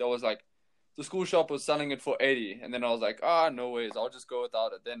book that was like the school shop was selling it for 80, and then I was like, no ways, I'll just go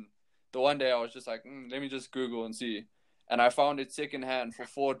without it. Then the one day I was just like, let me just Google and see, and I found it secondhand for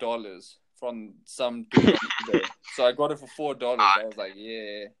 $4 from some dude on eBay. So I got it for $4. I was like,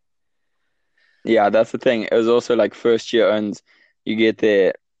 yeah, Yeah, that's the thing. It was also like first year owns. You get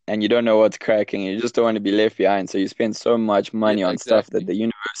there and you don't know what's cracking. You just don't want to be left behind. So you spend so much yeah, money on stuff that exactly, the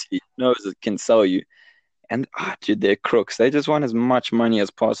university knows it can sell you. And dude, they're crooks. They just want as much money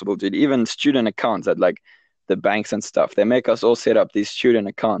as possible, dude. Even student accounts at like the banks and stuff. They make us all set up these student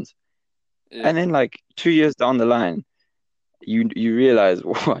accounts. yeah. And then like 2 years down the line, you realize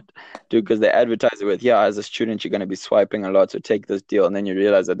what, dude, because they advertise it with, yeah, as a student, you're going to be swiping a lot, so take this deal. And then you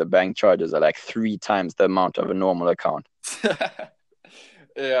realize that the bank charges are like 3 times the amount of a normal account.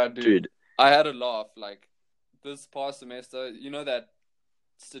 Yeah, dude. Dude, I had a laugh like this past semester. You know that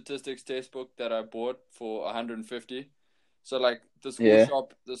statistics textbook that I bought for 150? So like yeah.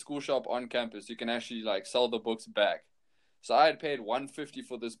 the school shop on campus, you can actually like sell the books back. So I had paid 150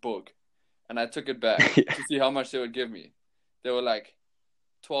 for this book, and I took it back to see how much they would give me. They were like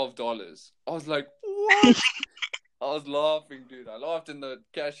 $12. I was like, what? I was laughing, dude. I laughed in the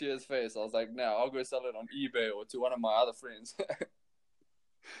cashier's face. I was like, now I'll go sell it on eBay or to one of my other friends.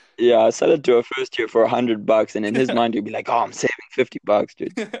 Yeah, I sell it to a first year for $100, and in his mind he'll be like, "Oh, I'm saving $50,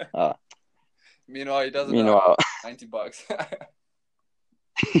 dude." Uh, Meanwhile, he doesn't know Meanwhile, $90.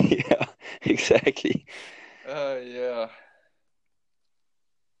 yeah, exactly. Yeah.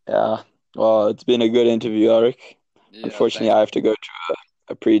 Yeah. Well, it's been a good interview, Arik. Yeah, Unfortunately, thanks, I have bro. to go to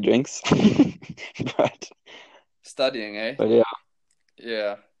a pre-drinks. but Studying, eh? but yeah,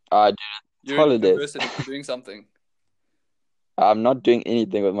 Yeah. dude, it's You're in holidays. university. You're doing something. I'm not doing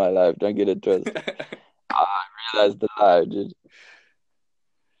anything with my life. Don't get it twisted. I realized the lie, dude.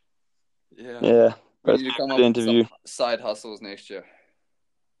 Yeah. Yeah, We but need it's to been come a up good with some interview. side hustles next year.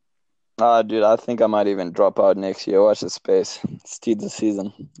 Dude, I think I might even drop out next year. Watch the space. It's tea the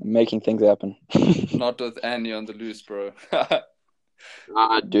season. I'm making things happen. Not with Annie on the loose, bro.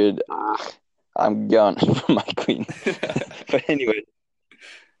 Dude, I'm gone for my queen. But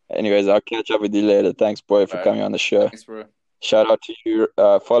anyways, I'll catch up with you later. Thanks, boy, for All right. coming on the show. Thanks, bro. Shout out to you.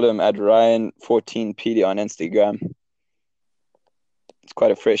 Follow him at Ryan14PD on Instagram. It's quite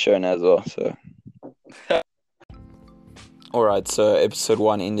a fresh show now as well. So, all right. So episode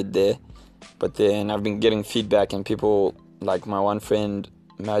one ended there, but then I've been getting feedback, and people like my one friend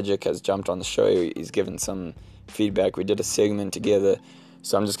Magic has jumped on the show. He's given some feedback. We did a segment together,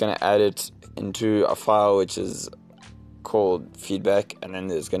 so I'm just gonna add it into a file which is called feedback, and then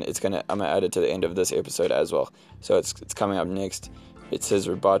I'm gonna add it to the end of this episode as well. So it's coming up next. It says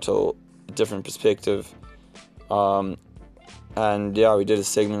rebuttal, different perspective. And yeah, we did a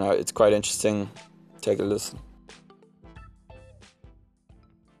segment. It's quite interesting. Take a listen.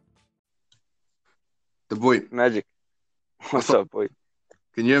 The boy, Magic. what's What's up? up, boy?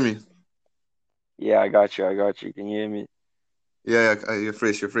 Can you hear me? Yeah, I got you. I got you. Can you hear me? Yeah, you're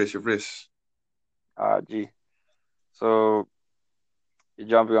fresh. You're fresh. You're fresh. Gee. So you're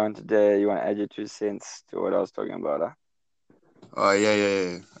jumping on today. You want to add your 2 cents to what I was talking about, huh? Oh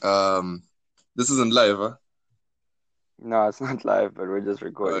yeah. This isn't live, huh? No, it's not live, but we're just Uh,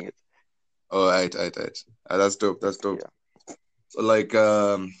 recording it. oh, right. That's dope. That's dope. Yeah. So like,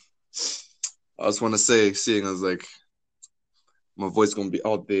 I just want to say, seeing as like my voice gonna be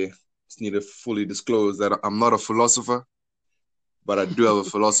out there, just need to fully disclose that I'm not a philosopher, but I do have a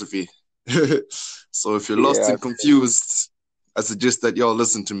philosophy. So if you're lost Yeah, and confused, I suggest that y'all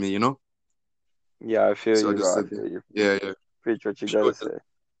listen to me. You know. yeah, I feel So I you, just bro. I said that. feel you. Yeah. Preach what you Pure, gotta say.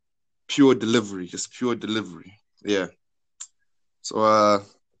 pure delivery, just pure delivery. Yeah. So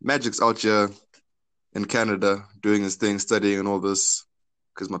Magic's out here in Canada doing his thing, studying and all this,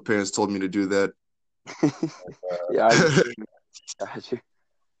 because my parents told me to do that. Yeah, I just seen that. Got you.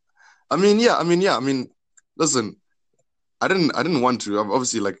 I mean, listen, I didn't want to.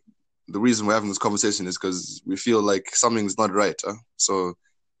 Obviously, like the reason we're having this conversation is because we feel like something's not right. So,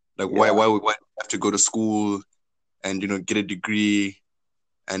 like, why, Yeah. why have to go to school and get a degree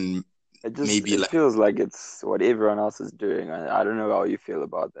and maybe It like, feels like it's what everyone else is doing. I don't know how you feel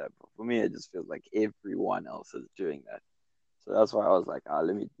about that, but for me, it just feels like everyone else is doing that. So that's why I was like,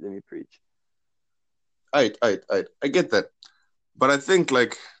 let me preach. I get that, but I think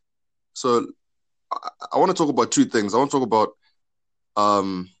like so. I want to talk about two things. I want to talk about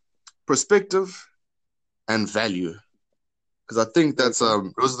um perspective and value, because I think that's Okay.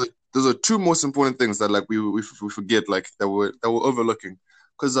 those are two most important things that like we forget, like that we're overlooking.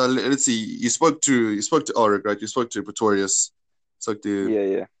 Because let's see, you spoke to Ulrich, right? You spoke to Pretorius, spoke to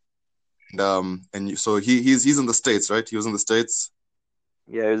Yeah. so he's in the States, right? He was in the States.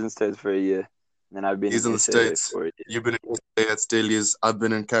 Yeah, I was in States for a year. And then I've been He's in in the SA States. for a year. You've been in SA at Staley's. I've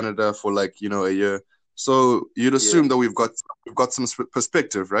been in Canada for like a year. So you'd Yeah. assume that we've got some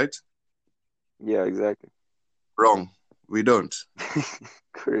perspective, right? Yeah, exactly. Wrong. We don't.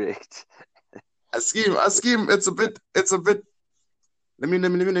 Correct. I scheme. It's a bit. Let me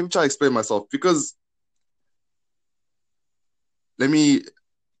try to explain myself, because let me.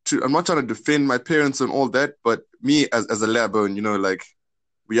 I'm not trying to defend my parents and all that, but me as a labo, like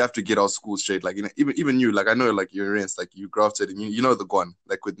we have to get our school straight. Like even you, like I know, like your parents, like you grafted and you know the one,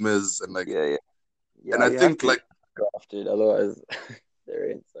 like with Ms. and like, Yeah. and Yeah, I you have think to like graft it, otherwise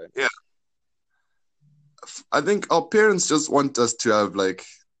they're in. So yeah, I think our parents just want us to have like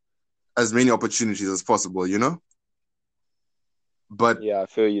as many opportunities as possible. But yeah, I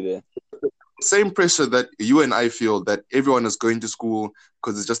feel you there. same pressure that you and I feel, that everyone is going to school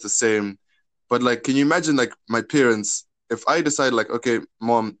because it's just the same. But like, can you imagine like my parents, if I decide like, okay,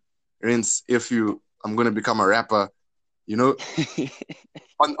 mom, Rinse, I'm gonna become a rapper, you know,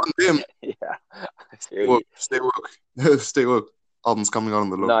 on them, Yeah, I stay feel woke, you. stay woke, stay woke. Albums coming out on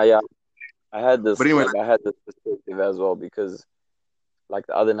the low. No, yeah, But anyway, I had this perspective as well because like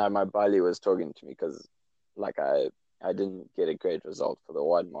the other night my Bali was talking to me because like I didn't get a great result for the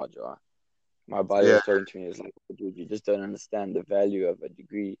one module. My Bali yeah, was talking to me. He was like, dude, you just don't understand the value of a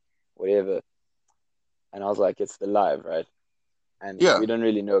degree, whatever. And I was like, it's the live, right? And yeah, we don't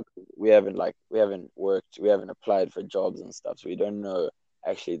really know. We haven't worked. We haven't applied for jobs and stuff, so we don't know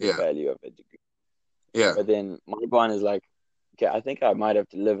actually the Yeah, value of a degree. yeah. But then my one is like, okay, I think I might have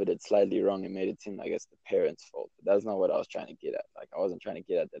delivered it slightly wrong and made it seem like it's the parents' fault. But that's not what I was trying to get at. Like I wasn't trying to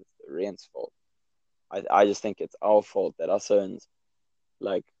get at that it's the rent's fault. I just think it's our fault that our sons,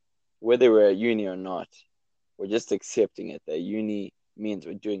 like, whether we're at uni or not, we're just accepting it that uni means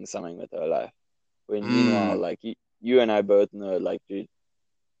we're doing something with our life. When meanwhile, Mm. like you and I both know, like, dude,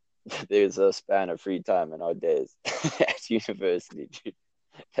 there's a span of free time in our days at university, dude.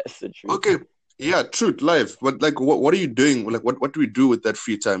 That's the truth. Okay. Yeah, truth, life. But like, what are you doing? Like, what do we do with that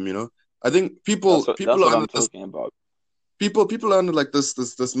free time? I think That's people are what I'm under this talking about. people are under like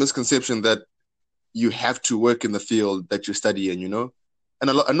this misconception that you have to work in the field that you study in. And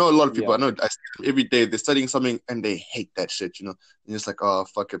I know a lot of people. I Yeah, know I see them every day. They're studying something and they hate that shit. And it's like, oh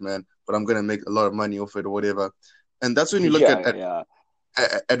fuck it, man. But I'm gonna make a lot of money off it or whatever. And that's when you look yeah, yeah,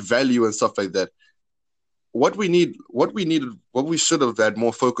 at value and stuff like that. What we should have had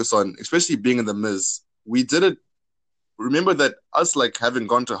more focus on, especially being in the Miz. We did it. Remember that us like having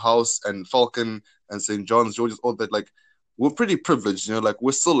gone to House and Falcon and St. John's, George's, all that, like we're pretty privileged, like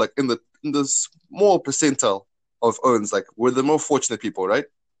we're still like in the small percentile of owns, like we're the more fortunate people, right?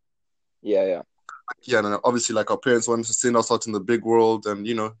 yeah, yeah, Yeah, and obviously like our parents wanted to send us out in the big world and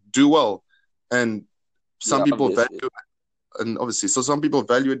do well. And some yeah. people Obviously, value and obviously so some people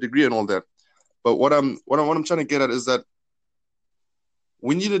value a degree and all that. But what I'm trying to get at is that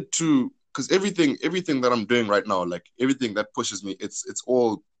we needed to, because everything that I'm doing right now, like everything that pushes me, it's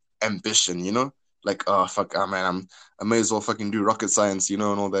all ambition, like, oh fuck, oh man, I may as well fucking do rocket science, and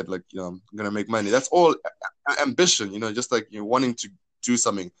all that, like, I'm gonna make money. That's all ambition, just like you're wanting to do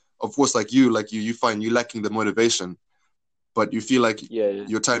something. Of course, like you find you lacking the motivation, but you feel like yeah, yeah,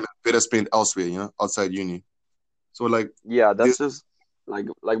 your time is better spent elsewhere, outside uni. So like yeah. That's this. just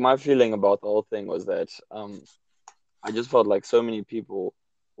like my feeling about the whole thing was that I just felt like so many people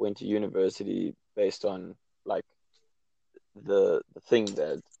went to university based on like the thing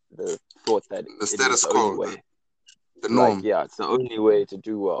that the thought that The it was status the only quo, way. the Like, norm. yeah, it's the only way to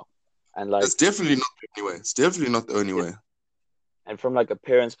do well. And It's like definitely not the only way. It's definitely not the only it, way. and from like a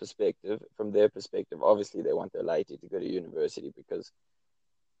parent's perspective, from their perspective, obviously they want their lady to go to university because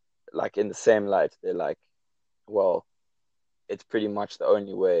like in the same light, they're like, well, it's pretty much the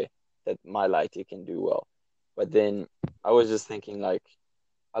only way that my lady can do well. But then I was just thinking like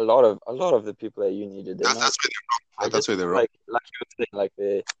a lot of the people at uni did they're That's not that's where I that's just where they're feel wrong. like you were saying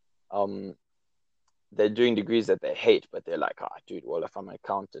like um they're doing degrees that they hate, but they're like, ah, dude, well, if I'm an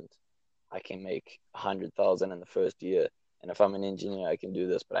accountant, I can make 100,000 in the first year, and if I'm an engineer, I can do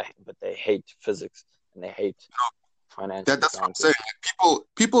this. But they hate physics and they hate financial That's what I'm accounting. saying.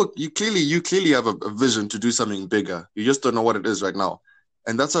 People, you clearly have a vision to do something bigger. You just don't know what it is right now,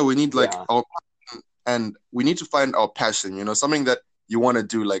 and that's why we need like Yeah, our and we need to find our passion. Something that you want to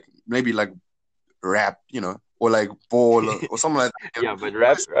do, like maybe like rap, or like ball or something like that. yeah, but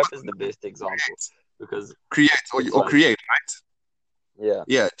rap is the best example because Create it's or like, create, right? yeah,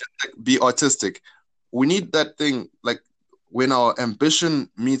 Yeah, just like be artistic. We need that thing like when our ambition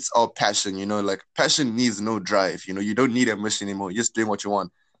meets our passion, like passion needs no drive, you don't need ambition anymore. You're just doing what you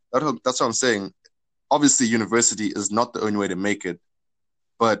want. That's what I'm saying. Obviously, university is not the only way to make it,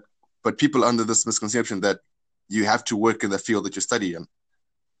 but people under this misconception that you have to work in the field that you study in,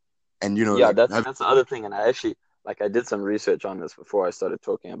 and yeah. like That's have that's the other thing, and I actually like I did some research on this before I started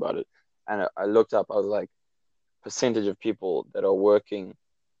talking about it, and I looked up. I was like, percentage of people that are working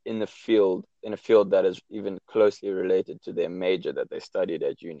in a field that is even closely related to their major that they studied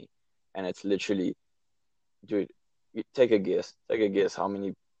at uni, and it's literally, dude, take a guess how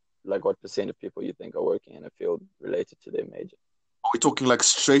many, like, what percent of people you think are working in a field related to their major. are we talking like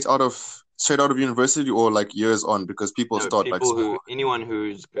straight out of university or like years on because people No, start like people small who anyone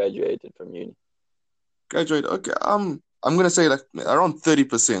who's graduated from uni. graduate. Okay, I'm gonna say like around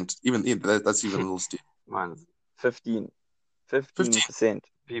 30%. Even that's even a little steep. Mine's 15 15. 15%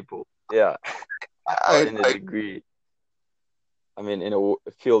 people, yeah, are I, in a I degree, I mean, in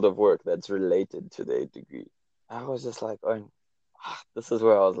a field of work that's related to their degree. I was just like, oh, this is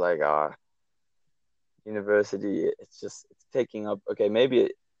where I was like, university, it's taking up. Okay,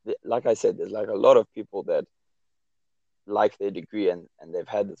 maybe, like I said, there's like a lot of people that like their degree and they've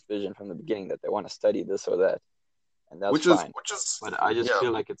had this vision from the beginning that they want to study this or that, and that's fine. which is But I just yeah,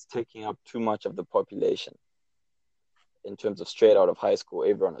 feel like it's taking up too much of the population in terms of straight out of high school.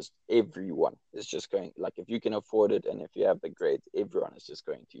 Everyone is just going, like, if you can afford it and if you have the grades, everyone is just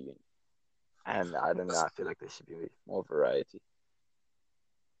going to uni. And I don't know, I feel like there should be more variety.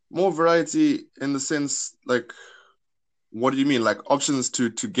 more variety in the sense like what do you mean like options to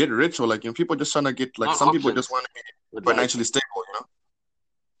get rich or like people just trying to get like Not some people just options, want to be but like, financially stable.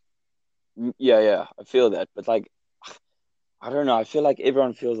 Yeah, I feel that. But like, I don't know. I feel like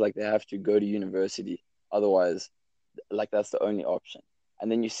everyone feels like they have to go to university. Otherwise, like that's the only option.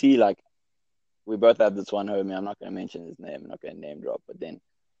 And then you see like we both have this one homie. I'm not going to mention his name. I'm not going to name drop. But then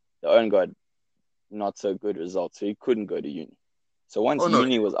the own got not so good results, so he couldn't go to uni. So once Oh no,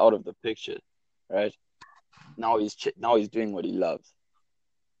 uni was out of the picture, right? Now he's doing what he loves,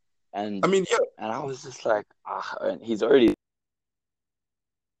 I and mean, yeah, and I was just like, and he's already,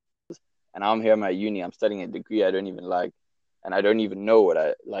 and I'm here at my uni. I'm studying a degree I don't even like, and I don't even know what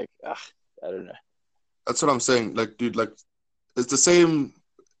I like. I don't know. that's what I'm saying. Like, dude, like it's the same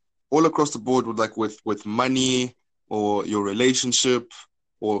all across the board with like with money or your relationship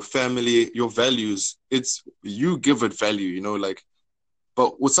or family, your values. It's you give it value, you know, like.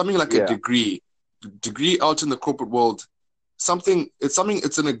 But with something like a Yeah, degree out in the corporate world,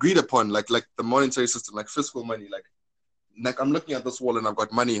 it's an agreed upon, like the monetary system, like fiscal money, like I'm looking at this wall and I've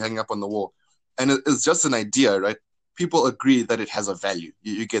got money hanging up on the wall, and it's just an idea, right? People agree that it has a value.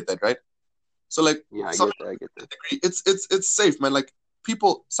 You get that, right? So like yeah, I something get that. I get like that. a degree, it's safe, man. Like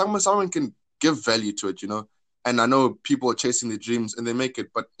people, someone can give value to it, you know. And I know people are chasing their dreams and they make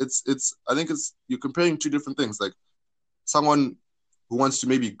it, but it's I think it's you're comparing two different things. Like someone who wants to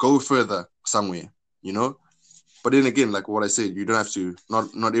maybe go further somewhere, you know. But then again, like what I said, you don't have to. Not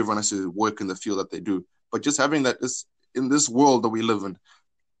everyone has to work in the field that they do. But just having that is in this world that we live in.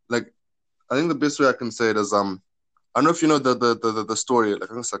 Like I think the best way I can say it is I don't know if you know the story. Like I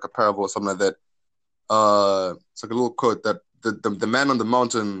think it's like a parable or something like that. It's like a little quote that the man on the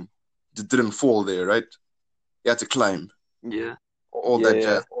mountain didn't fall there, right? He had to climb. Yeah, All yeah, that yeah,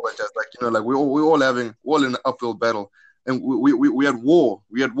 jazz, all that jazz. Like you know, like we all having all in an uphill battle, and we had war.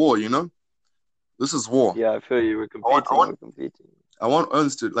 We had war. You know, this is war. yeah. I feel you. We're I want I competing. want We're competing. I want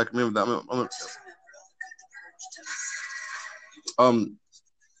Ernst to like remember that. Um,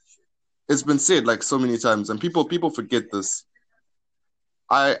 it's been said like so many times, and people forget this.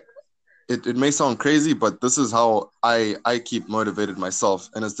 I it may sound crazy, but this is how I keep motivated myself,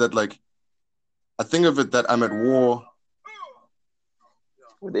 and it's that like I think of it that I'm at war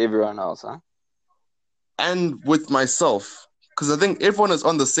With everyone else, huh? and with myself because I think everyone is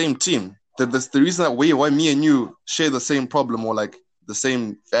on the same team. That's the reason that why me and you share the same problem or like the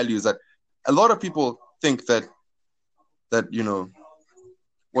same values. That a lot of people think that you know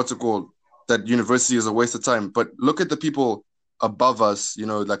what's it called, that university is a waste of time. But look at the people above us, you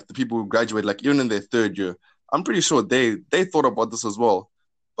know, like the people who graduate, like even in their third year. I'm pretty sure they thought about this as well.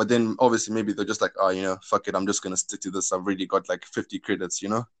 But then obviously maybe they're just like, oh, you know, fuck it, I'm just gonna stick to this. I've already got like 50 credits, you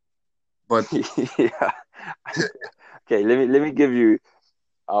know. But Yeah. Okay, let me give you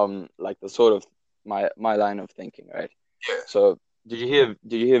like the sort of my line of thinking, right? yeah, So did you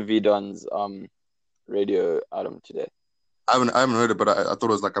hear V Don's radio album today? I haven't heard it, but I thought it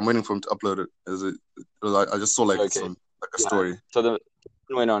was like I'm waiting for him to upload it. I just saw like Okay. some like a Yeah. story. So the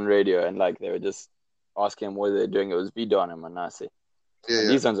went on radio and like they were just asking him what they're doing. It was V Don and Manasseh. Yeah, And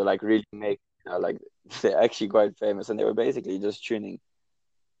yeah, these ones are like really like they're actually quite famous and they were basically just tuning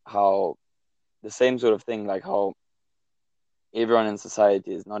how the same sort of thing, like how everyone in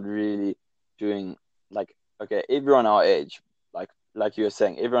society is not really doing like okay, everyone our age, like you were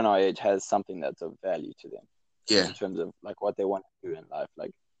saying, everyone our age has something that's of value to them yeah. in terms of like what they want to do in life.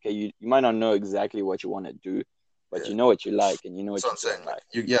 Like okay, you might not know exactly what you want to do, but Yeah. you know what you like and you know That's what what you I'm saying. don't Like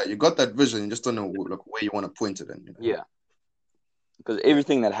like. you got that vision, you just don't know like where you want to point it in. You know? Yeah, because Yeah,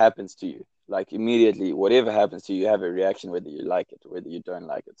 everything that happens to you, like immediately, whatever happens to you, you have a reaction whether you like it or whether you don't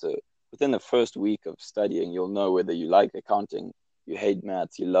like it. So within the first week of studying, you'll know whether you like accounting, you hate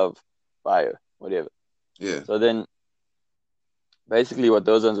maths, you love bio, whatever. yeah. So then basically what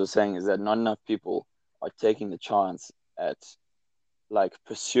those ones were saying is that not enough people are taking the chance at like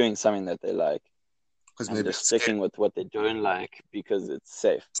pursuing something that they like Because and maybe just it's scary, sticking with what they don't like because it's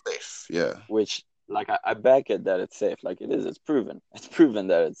safe, safe. Yeah, which like I back it that it's safe. Like it is, it's proven. It's proven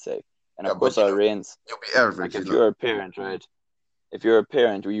that it's safe. And yeah. of But course you our know, rents, you'll be average. like You if know. you're a parent, right? If you're a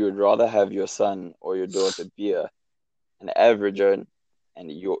parent, you would rather have your son or your daughter be an average earner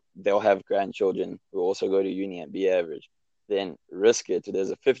and they'll have grandchildren who also go to uni and be average, then risk it.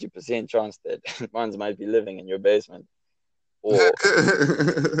 There's a 50% chance that ones might be living in your basement, or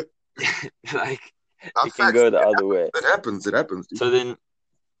like Our it can facts. go the other way. It happens. It happens, dude.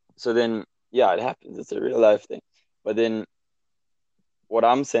 So then, yeah, it happens. It's a real life thing. But then what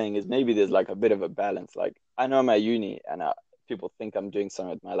I'm saying is maybe there's like a bit of a balance. Like I know my uni and people think I'm doing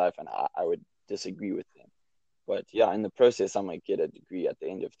something with my life, and I would disagree with them. But yeah, in the process, I might get a degree at the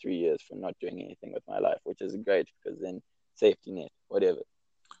end of 3 years for not doing anything with my life, which is great because then safety net, whatever.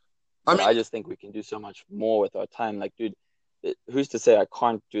 I But mean, I just think we can do so much more with our time. Like, dude, who's to say I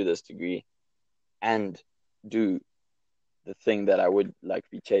can't do this degree and do the thing that I would like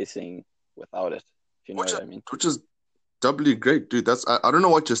be chasing without it. If you know what I mean. Which is doubly great, dude. I don't know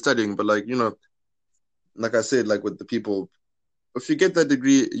what you're studying, but like, like I said, like with the people, if you get that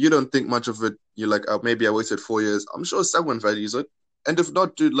degree, you don't think much of it. You're like, oh, maybe I wasted 4 years. I'm sure someone values it. And if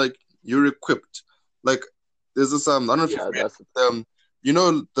not, dude, like you're equipped. Like there's this I don't know if Yeah, you've that's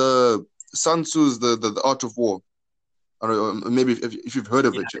read the Sun Tzu's the Art of War. I don't know, maybe if you've heard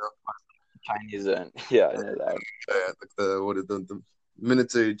of it, Chinese and yeah, I know that. like the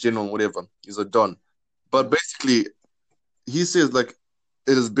military general, whatever. He's a don. But basically, he says like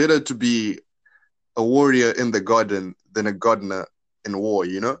it is better to be a warrior in the garden than a gardener in war.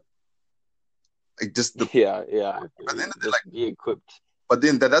 Like just the Yeah. at the end of the, Just be equipped. but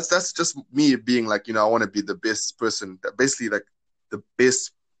then that's just me being like, I want to be the best person, basically like the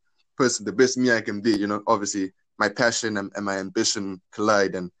best person, the best me I can be. Obviously my passion and my ambition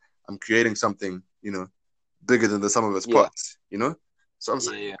collide, and I'm creating something, bigger than the sum of its parts. So I'm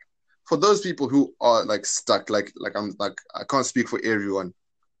saying for those people who are like stuck, like I'm like I can't speak for everyone,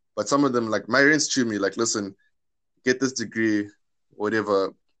 but some of them, like my parents to me, like, listen, get this degree,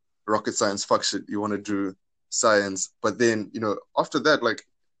 whatever rocket science fuck shit you want to do, science, but then after that, like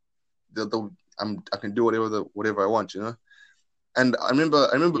I can do whatever I want, And I remember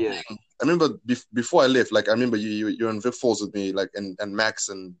before I left, like I remember you're in Vic Falls with me, like and Max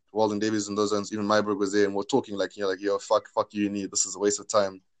and Walden Davies and those ones, even Myberg was there, and we're talking like yo, fuck uni, this is a waste of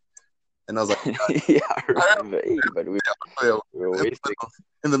time. And I was like, yeah, I remember, but we were wasting.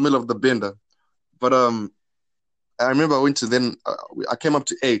 in the middle of the bender. But I remember I went to I came up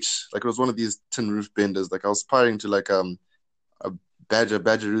to H, like it was one of these tin roof benders. Like I was aspiring to like a Badger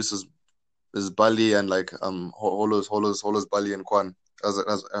Roos's Bali and like Holo's Bali and Kwan as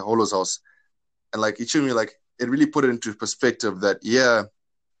a Holo's house. And like he showed me, like it really put it into perspective that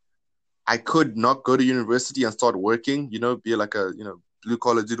I could not go to university and start working, be like a blue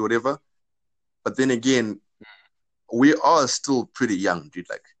collar dude, whatever. But then again, we are still pretty young, dude.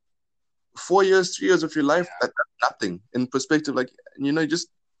 Like 4 years, 3 years of your life, that's nothing in perspective. Like, just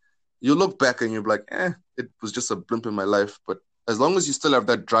you look back and you're like, it was just a blimp in my life. But as long as you still have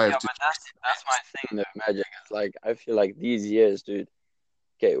that drive but that's my thing though, Magic. It's like I feel like these years, dude.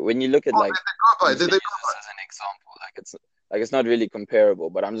 Okay, when you look at like they this as an example, like it's not really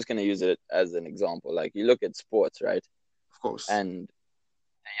comparable, but I'm just gonna use it as an example. Like you look at sports, right? Of course. And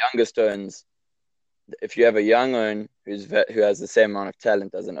the youngest owns, if you have a young own who has the same amount of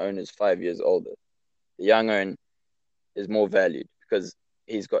talent as an owner who's 5 years older, the young own is more valued because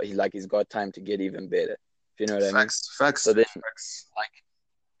he's got time to get even better. If you know what I mean? Facts. So then, like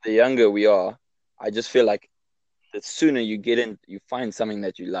the younger we are, I just feel like the sooner you get in, you find something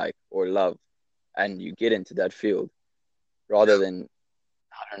that you like or love, and you get into that field, rather than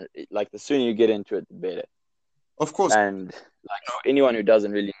the sooner you get into it, the better. Of course. And like anyone who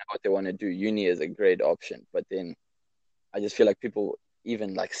doesn't really know what they want to do, uni is a great option. But then I just feel like people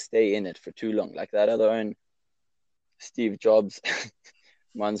even like stay in it for too long. Like that other one, Steve Jobs,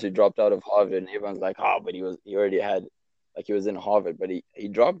 ones who dropped out of Harvard, and everyone's like, but he already had, like he was in Harvard, but he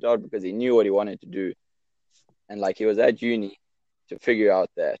dropped out because he knew what he wanted to do. And like he was at uni to figure out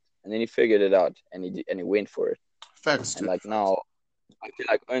that, and then he figured it out, and he went for it. Facts. And like now, I feel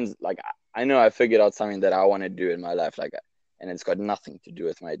like I know I figured out something that I want to do in my life, and it's got nothing to do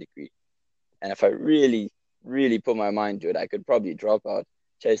with my degree. And if I really, really put my mind to it, I could probably drop out,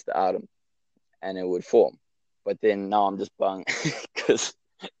 chase the atom, and it would form. But then now I'm just bummed because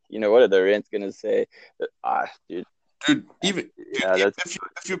what are the rents gonna say? Dude. Dude,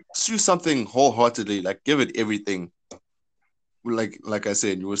 if you pursue something wholeheartedly, like give it everything, like I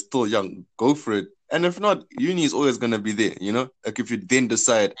said, you were still young, go for it. And if not, uni is always gonna be there, Like if you then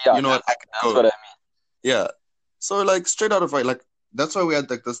decide, what, I can go. That's what I mean. Yeah. So like straight out of like that's why we had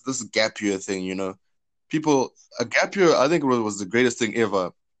like this gap year thing, People, a gap year, I think was the greatest thing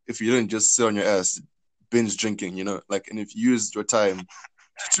ever. If you didn't just sit on your ass, binge drinking, like, and if you used your time.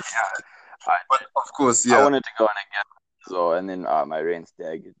 But of course, I wanted to go on a gap as well, and then my rent's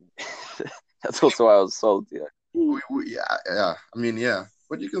dead. That's also why I was salty. Yeah. I mean, yeah,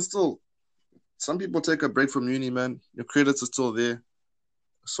 but you can still. Some people take a break from uni, man. Your credits are still there.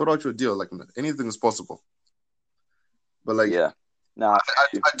 Sort out your deal. Like anything is possible. But like, yeah, no, I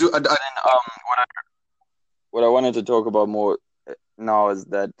do. What I wanted to talk about more now is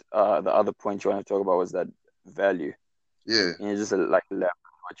that the other point you want to talk about was that value. Yeah. And you just like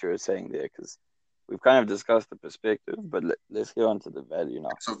what you were saying there, because we've kind of discussed the perspective, but let's get on to the value now.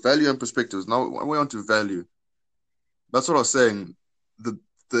 So value and perspectives. Now we're on to value. That's what I was saying.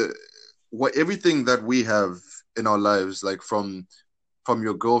 Everything that we have in our lives, like from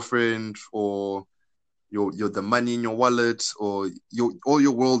your girlfriend or your the money in your wallet or all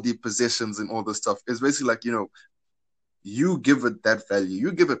your worldly possessions and all this stuff. It's basically like, you give it that value,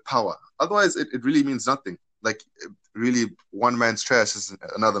 you give it power. Otherwise, it really means nothing. Like, really, one man's trash is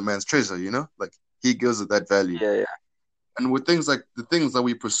another man's treasure, Like, he gives it that value. Yeah. And with things like the things that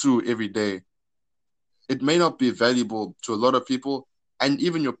we pursue every day, it may not be valuable to a lot of people, and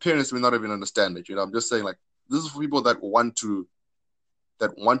even your parents may not even understand it. I'm just saying, like, this is for people that want to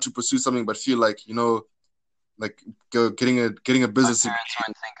pursue something, but feel like, like getting a business degree. Parents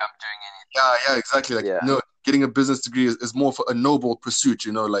won't think I'm doing Yeah, exactly. Like, anything. Yeah. Getting a business degree is more for a noble pursuit.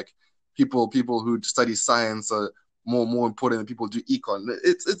 Like people who study science are more important than people do econ.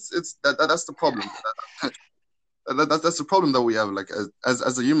 That's the problem. That's the problem that we have, like,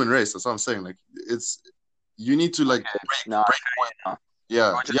 as a human race. That's what I'm saying. Like, you need to, like, break away.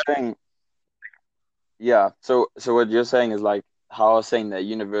 Yeah. What you're saying, yeah. So what you're saying is like how I was saying that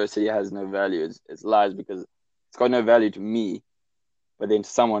university has no value. It's lies because it's got no value to me, but then to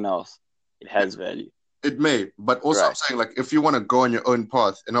someone else, it has value. It may, but also Right. I'm saying, like, if you want to go on your own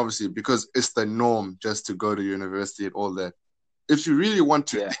path, and obviously because it's the norm just to go to university and all that, if you really want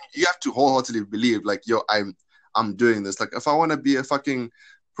to, then you have to wholeheartedly believe, like, yo, I'm doing this. Like, if I want to be a fucking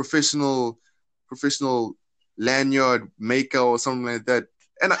professional lanyard maker or something like that,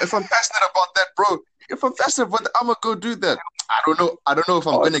 and if I'm passionate about that, bro, if I'm passionate about that, I'm gonna go do that. I don't know if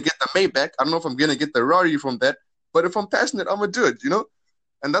I'm gonna get the Maybach. I don't know if I'm gonna get the Rari from that, but if I'm passionate, I'm gonna do it.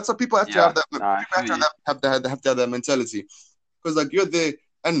 And that's what people have to have that. People have to have that mentality, because, like, you're there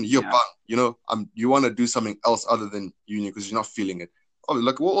and you're bang. You want to do something else other than uni because you're not feeling it. Oh,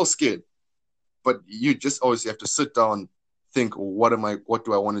 like, we're all scared, but you just obviously have to sit down, think, what do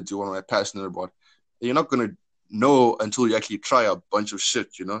I want to do? What am I passionate about? You're not gonna know until you actually try a bunch of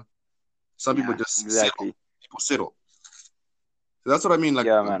shit. Some people just settle. People settle. So that's what I mean. Like,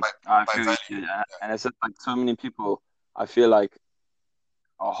 yeah, man. I feel you. And it's just like so many people, I feel like,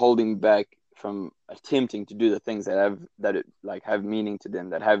 are holding back from attempting to do the things that have meaning to them,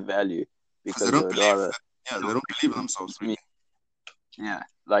 that have value, because they don't believe. They don't believe in themselves. Yeah,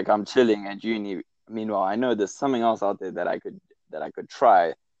 like, I'm chilling at uni. Meanwhile, I know there's something else out there that I could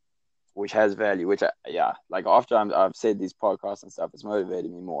try, which has value. Which like, after I've said these podcasts and stuff, it's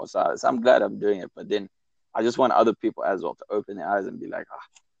motivated me more. So I'm glad I'm doing it. But then I just want other people as well to open their eyes and be like,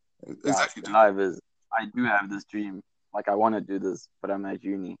 exactly. The life is. I do have this dream. Like, I want to do this, but I'm at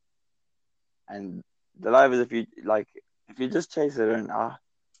uni. And the life is, if you just chase it, and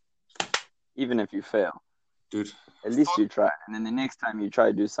even if you fail, dude, at least you try. And then the next time you try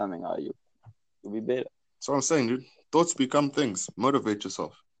to do something, you'll be better. That's what I'm saying, dude. Thoughts become things. Motivate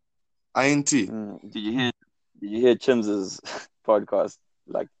yourself. INT. Did you hear Chims's podcast?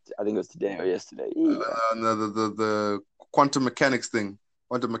 Like, I think it was today or yesterday. The quantum mechanics thing.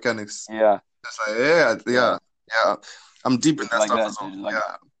 Quantum mechanics. Yeah. It's like, yeah. I'm deep in that stuff as well. Dude,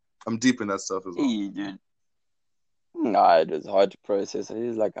 I'm deep in that stuff as well. Dude. Nah, it was hard to process.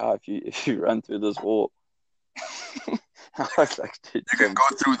 He's like, if you run through this wall, I was like, dude, you can go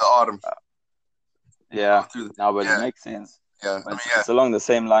through the autumn. Yeah. No, but it makes sense. Yeah. But it's along the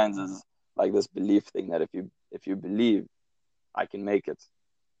same lines as, like, this belief thing that if you believe I can make it,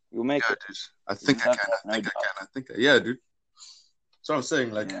 you'll make it. Dude. I think I can. Yeah, dude. That's what I'm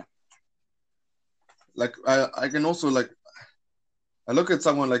saying. Like, like, I can also, like, I look at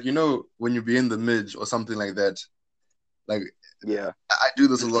someone, like, when you be in the midge or something like that, like, I do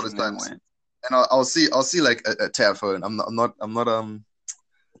this a lot of times, and I'll see like a tab phone. I'm not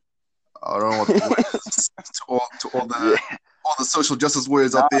I don't know what the word is to all the social justice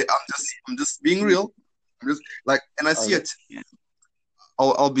warriors out there. I'm just being real. I'm just like, and I see it.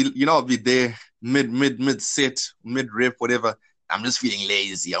 I'll be there mid set, mid rep, whatever. I'm just feeling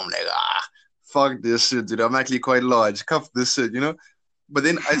lazy. I'm like, fuck this shit, dude. I'm actually quite large. Cuff this shit, But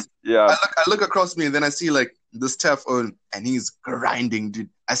then I look across me, and then I see, like, this tough own, and he's grinding, dude.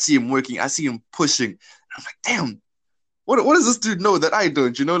 I see him working. I see him pushing. I'm like, damn, what does this dude know that I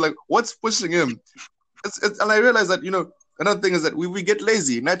don't? Like, what's pushing him? And I realize that, another thing is that we get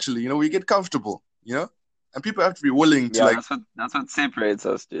lazy naturally. We get comfortable. And people have to be willing to, like. That's what separates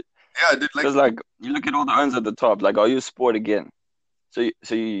us, dude. Yeah, dude. Because, like, you look at all the owns at the top. Like, are you a sport again? So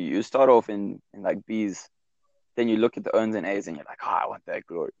you start off in like B's, then you look at the owns and A's, and you're like, I want that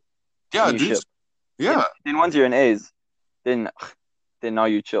glory. Yeah, dude. Yeah. Then once you're in A's, then now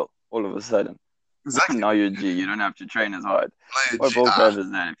you chill all of a sudden. Exactly. Now you're G. You don't have to train as hard. What bullcrap is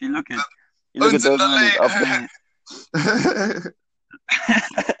that? If you look at those owns up there,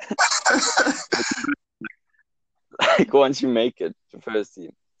 like, once you make it to first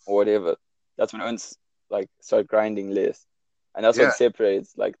team or whatever, that's when owns, like, start grinding less. And that's what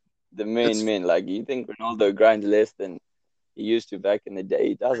separates, like, the main men. Like, you think Ronaldo grinds less than he used to back in the day?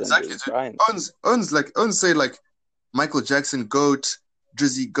 He doesn't, Exactly, dude. dude. Grind. Owns say like Michael Jackson GOAT,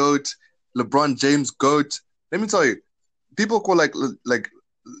 Drizzy GOAT, LeBron James GOAT. Let me tell you, people call like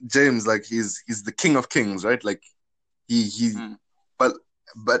James like he's the king of kings, right? Like he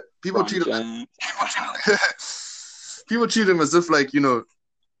but people LeBron treat him James. people treat him as if like, you know,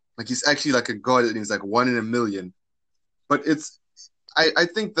 like he's actually like a god and he's like one in a million. But I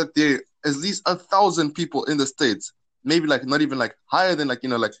think that there at least 1,000 people in the States, maybe like not even like higher than like, you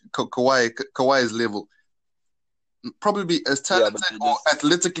know, like Kawhi's level, probably as Yeah, but talented they or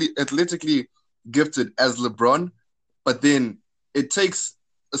just athletically gifted as LeBron, but then it takes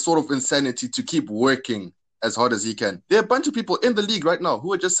a sort of insanity to keep working as hard as he can. There are a bunch of people in the league right now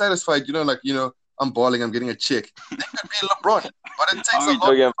who are just satisfied, you know, like, you know, I'm balling, I'm getting a check. They could be LeBron, but it takes Are a we lot.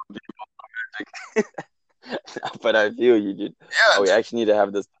 talking about but I feel you, dude. Yeah, We actually need to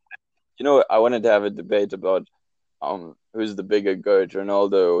have this. You know, I wanted to have a debate about who's the bigger GOAT,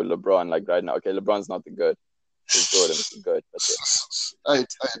 Ronaldo or LeBron, like right now. Okay, LeBron's not the GOAT. Chris Jordan's the GOAT,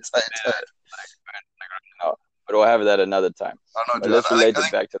 but yeah. No, but we'll have that another time. I know, But dude. let's I relate think,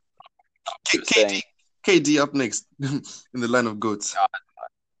 it back to what you were KD, saying. KD up next in the line of goats.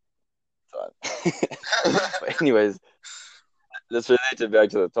 But anyways, let's relate it back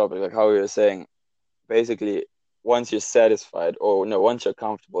to the topic, like how we were saying. Basically, once you're satisfied, or no, once you're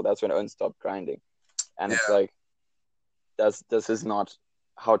comfortable, that's when it won't stop grinding. And it's Yeah, like this is not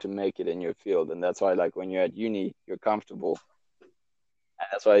how to make it in your field, and that's why like when you're at uni, you're comfortable, and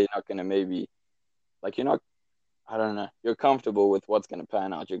that's why you're not gonna maybe like you're not. I don't know. You're comfortable with what's gonna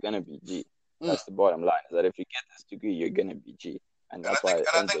pan out. You're gonna be G. mm. That's the bottom line. Is that if you get this degree, you're gonna be G, and and I that's think why it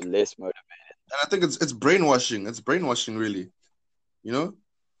and I ends think with less motivation. and I think it's brainwashing. It's brainwashing, really. You know,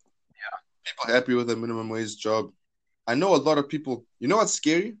 people happy with a minimum wage job. I know a lot of people. You know what's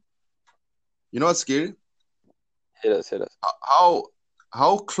scary? You know what's scary? Hit us, hit us. How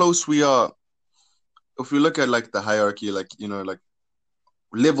how close we are if we look at like the hierarchy, like, you know, like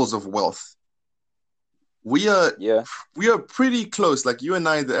levels of wealth. We are Yeah, we are pretty close. Like you and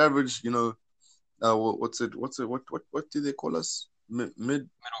I, the average, you know, what do they call us? middle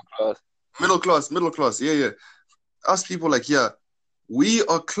class. Middle class. Yeah, yeah. Us people, like, yeah, we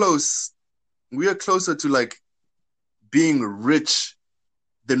are close. We are closer to like being rich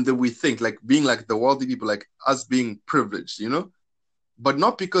than we think. Like being like the wealthy people, like us being privileged, you know. But Yeah,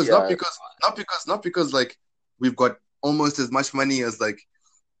 not because like we've got almost as much money as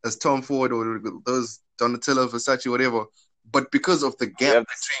Tom Ford or those Donatello, Versace, whatever. But because of the we gap have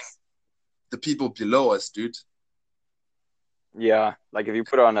between the people below us, dude. yeah. Like if you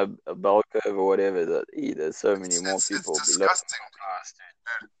put on a bell curve or whatever, there's so many more It's people below disgusting. middle class,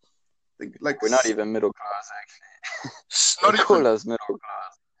 dude. Like We're not even middle class actually. They not even call us middle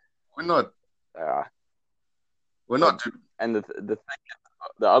class. we're not Yeah, we're but not, dude. and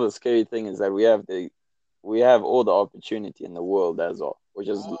the other scary thing is that we have all the opportunity in the world as well, which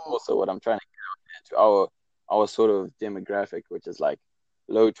is Ooh, also what I'm trying to get to our sort of demographic, which is like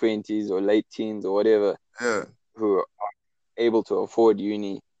low 20s or late teens or whatever, yeah, who are able to afford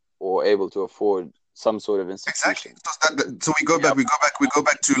uni or able to afford some sort of exactly. institution. So Yeah, we go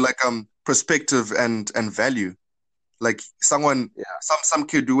back to like perspective and value. Like yeah, some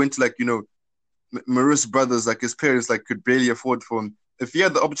kid who went to like, you know, Marist Brothers, like his parents like could barely afford for him. If he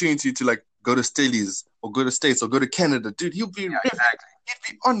had the opportunity to like go to Staley's or go to States or go to Canada, dude, yeah, exactly.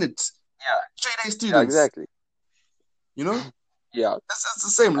 he'd be on it. Yeah, Straight A yeah, students, exactly. you know? Yeah, It's the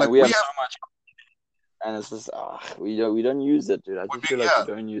same. and Like we we have have so much, and it's just we don't use it, dude. I would just be feel like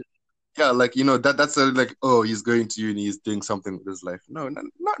we don't use it. yeah, like, you know, that's a, like, oh, he's going to uni, he's doing something with his life. No,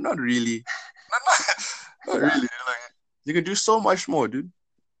 not really. Not, not Yeah, really. Like you can do so much more, dude.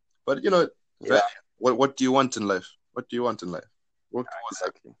 But you know, yeah, value. What do you want in life? What do you want in life? Work towards that.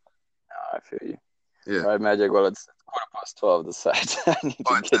 exactly. I feel you. Yeah. All right, Magic. Well, it's 12:15 this side. I need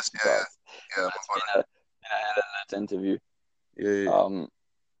Oh, to it's get this. to Yeah, class. yeah, It's been a hell of a interview. yeah, yeah.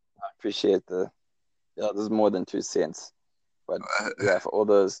 I appreciate this is more than 2 cents. But Yeah. yeah, for all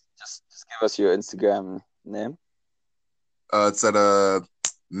those, just give us your Instagram name. It's at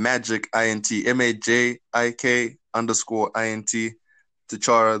Magic INT MAJIK_INT.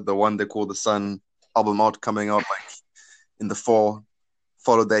 T'Chara, the one they call the Sun, album out coming out like in the fall.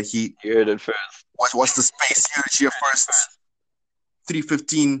 Follow that heat. You heard it first. What's the space here first?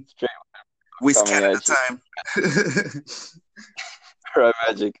 3:15 Straight West coming Canada at you. time. All right,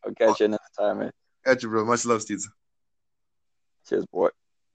 Magic. I'll catch you another time, man. Got you, bro. Much love, Steve. Cheers, boy.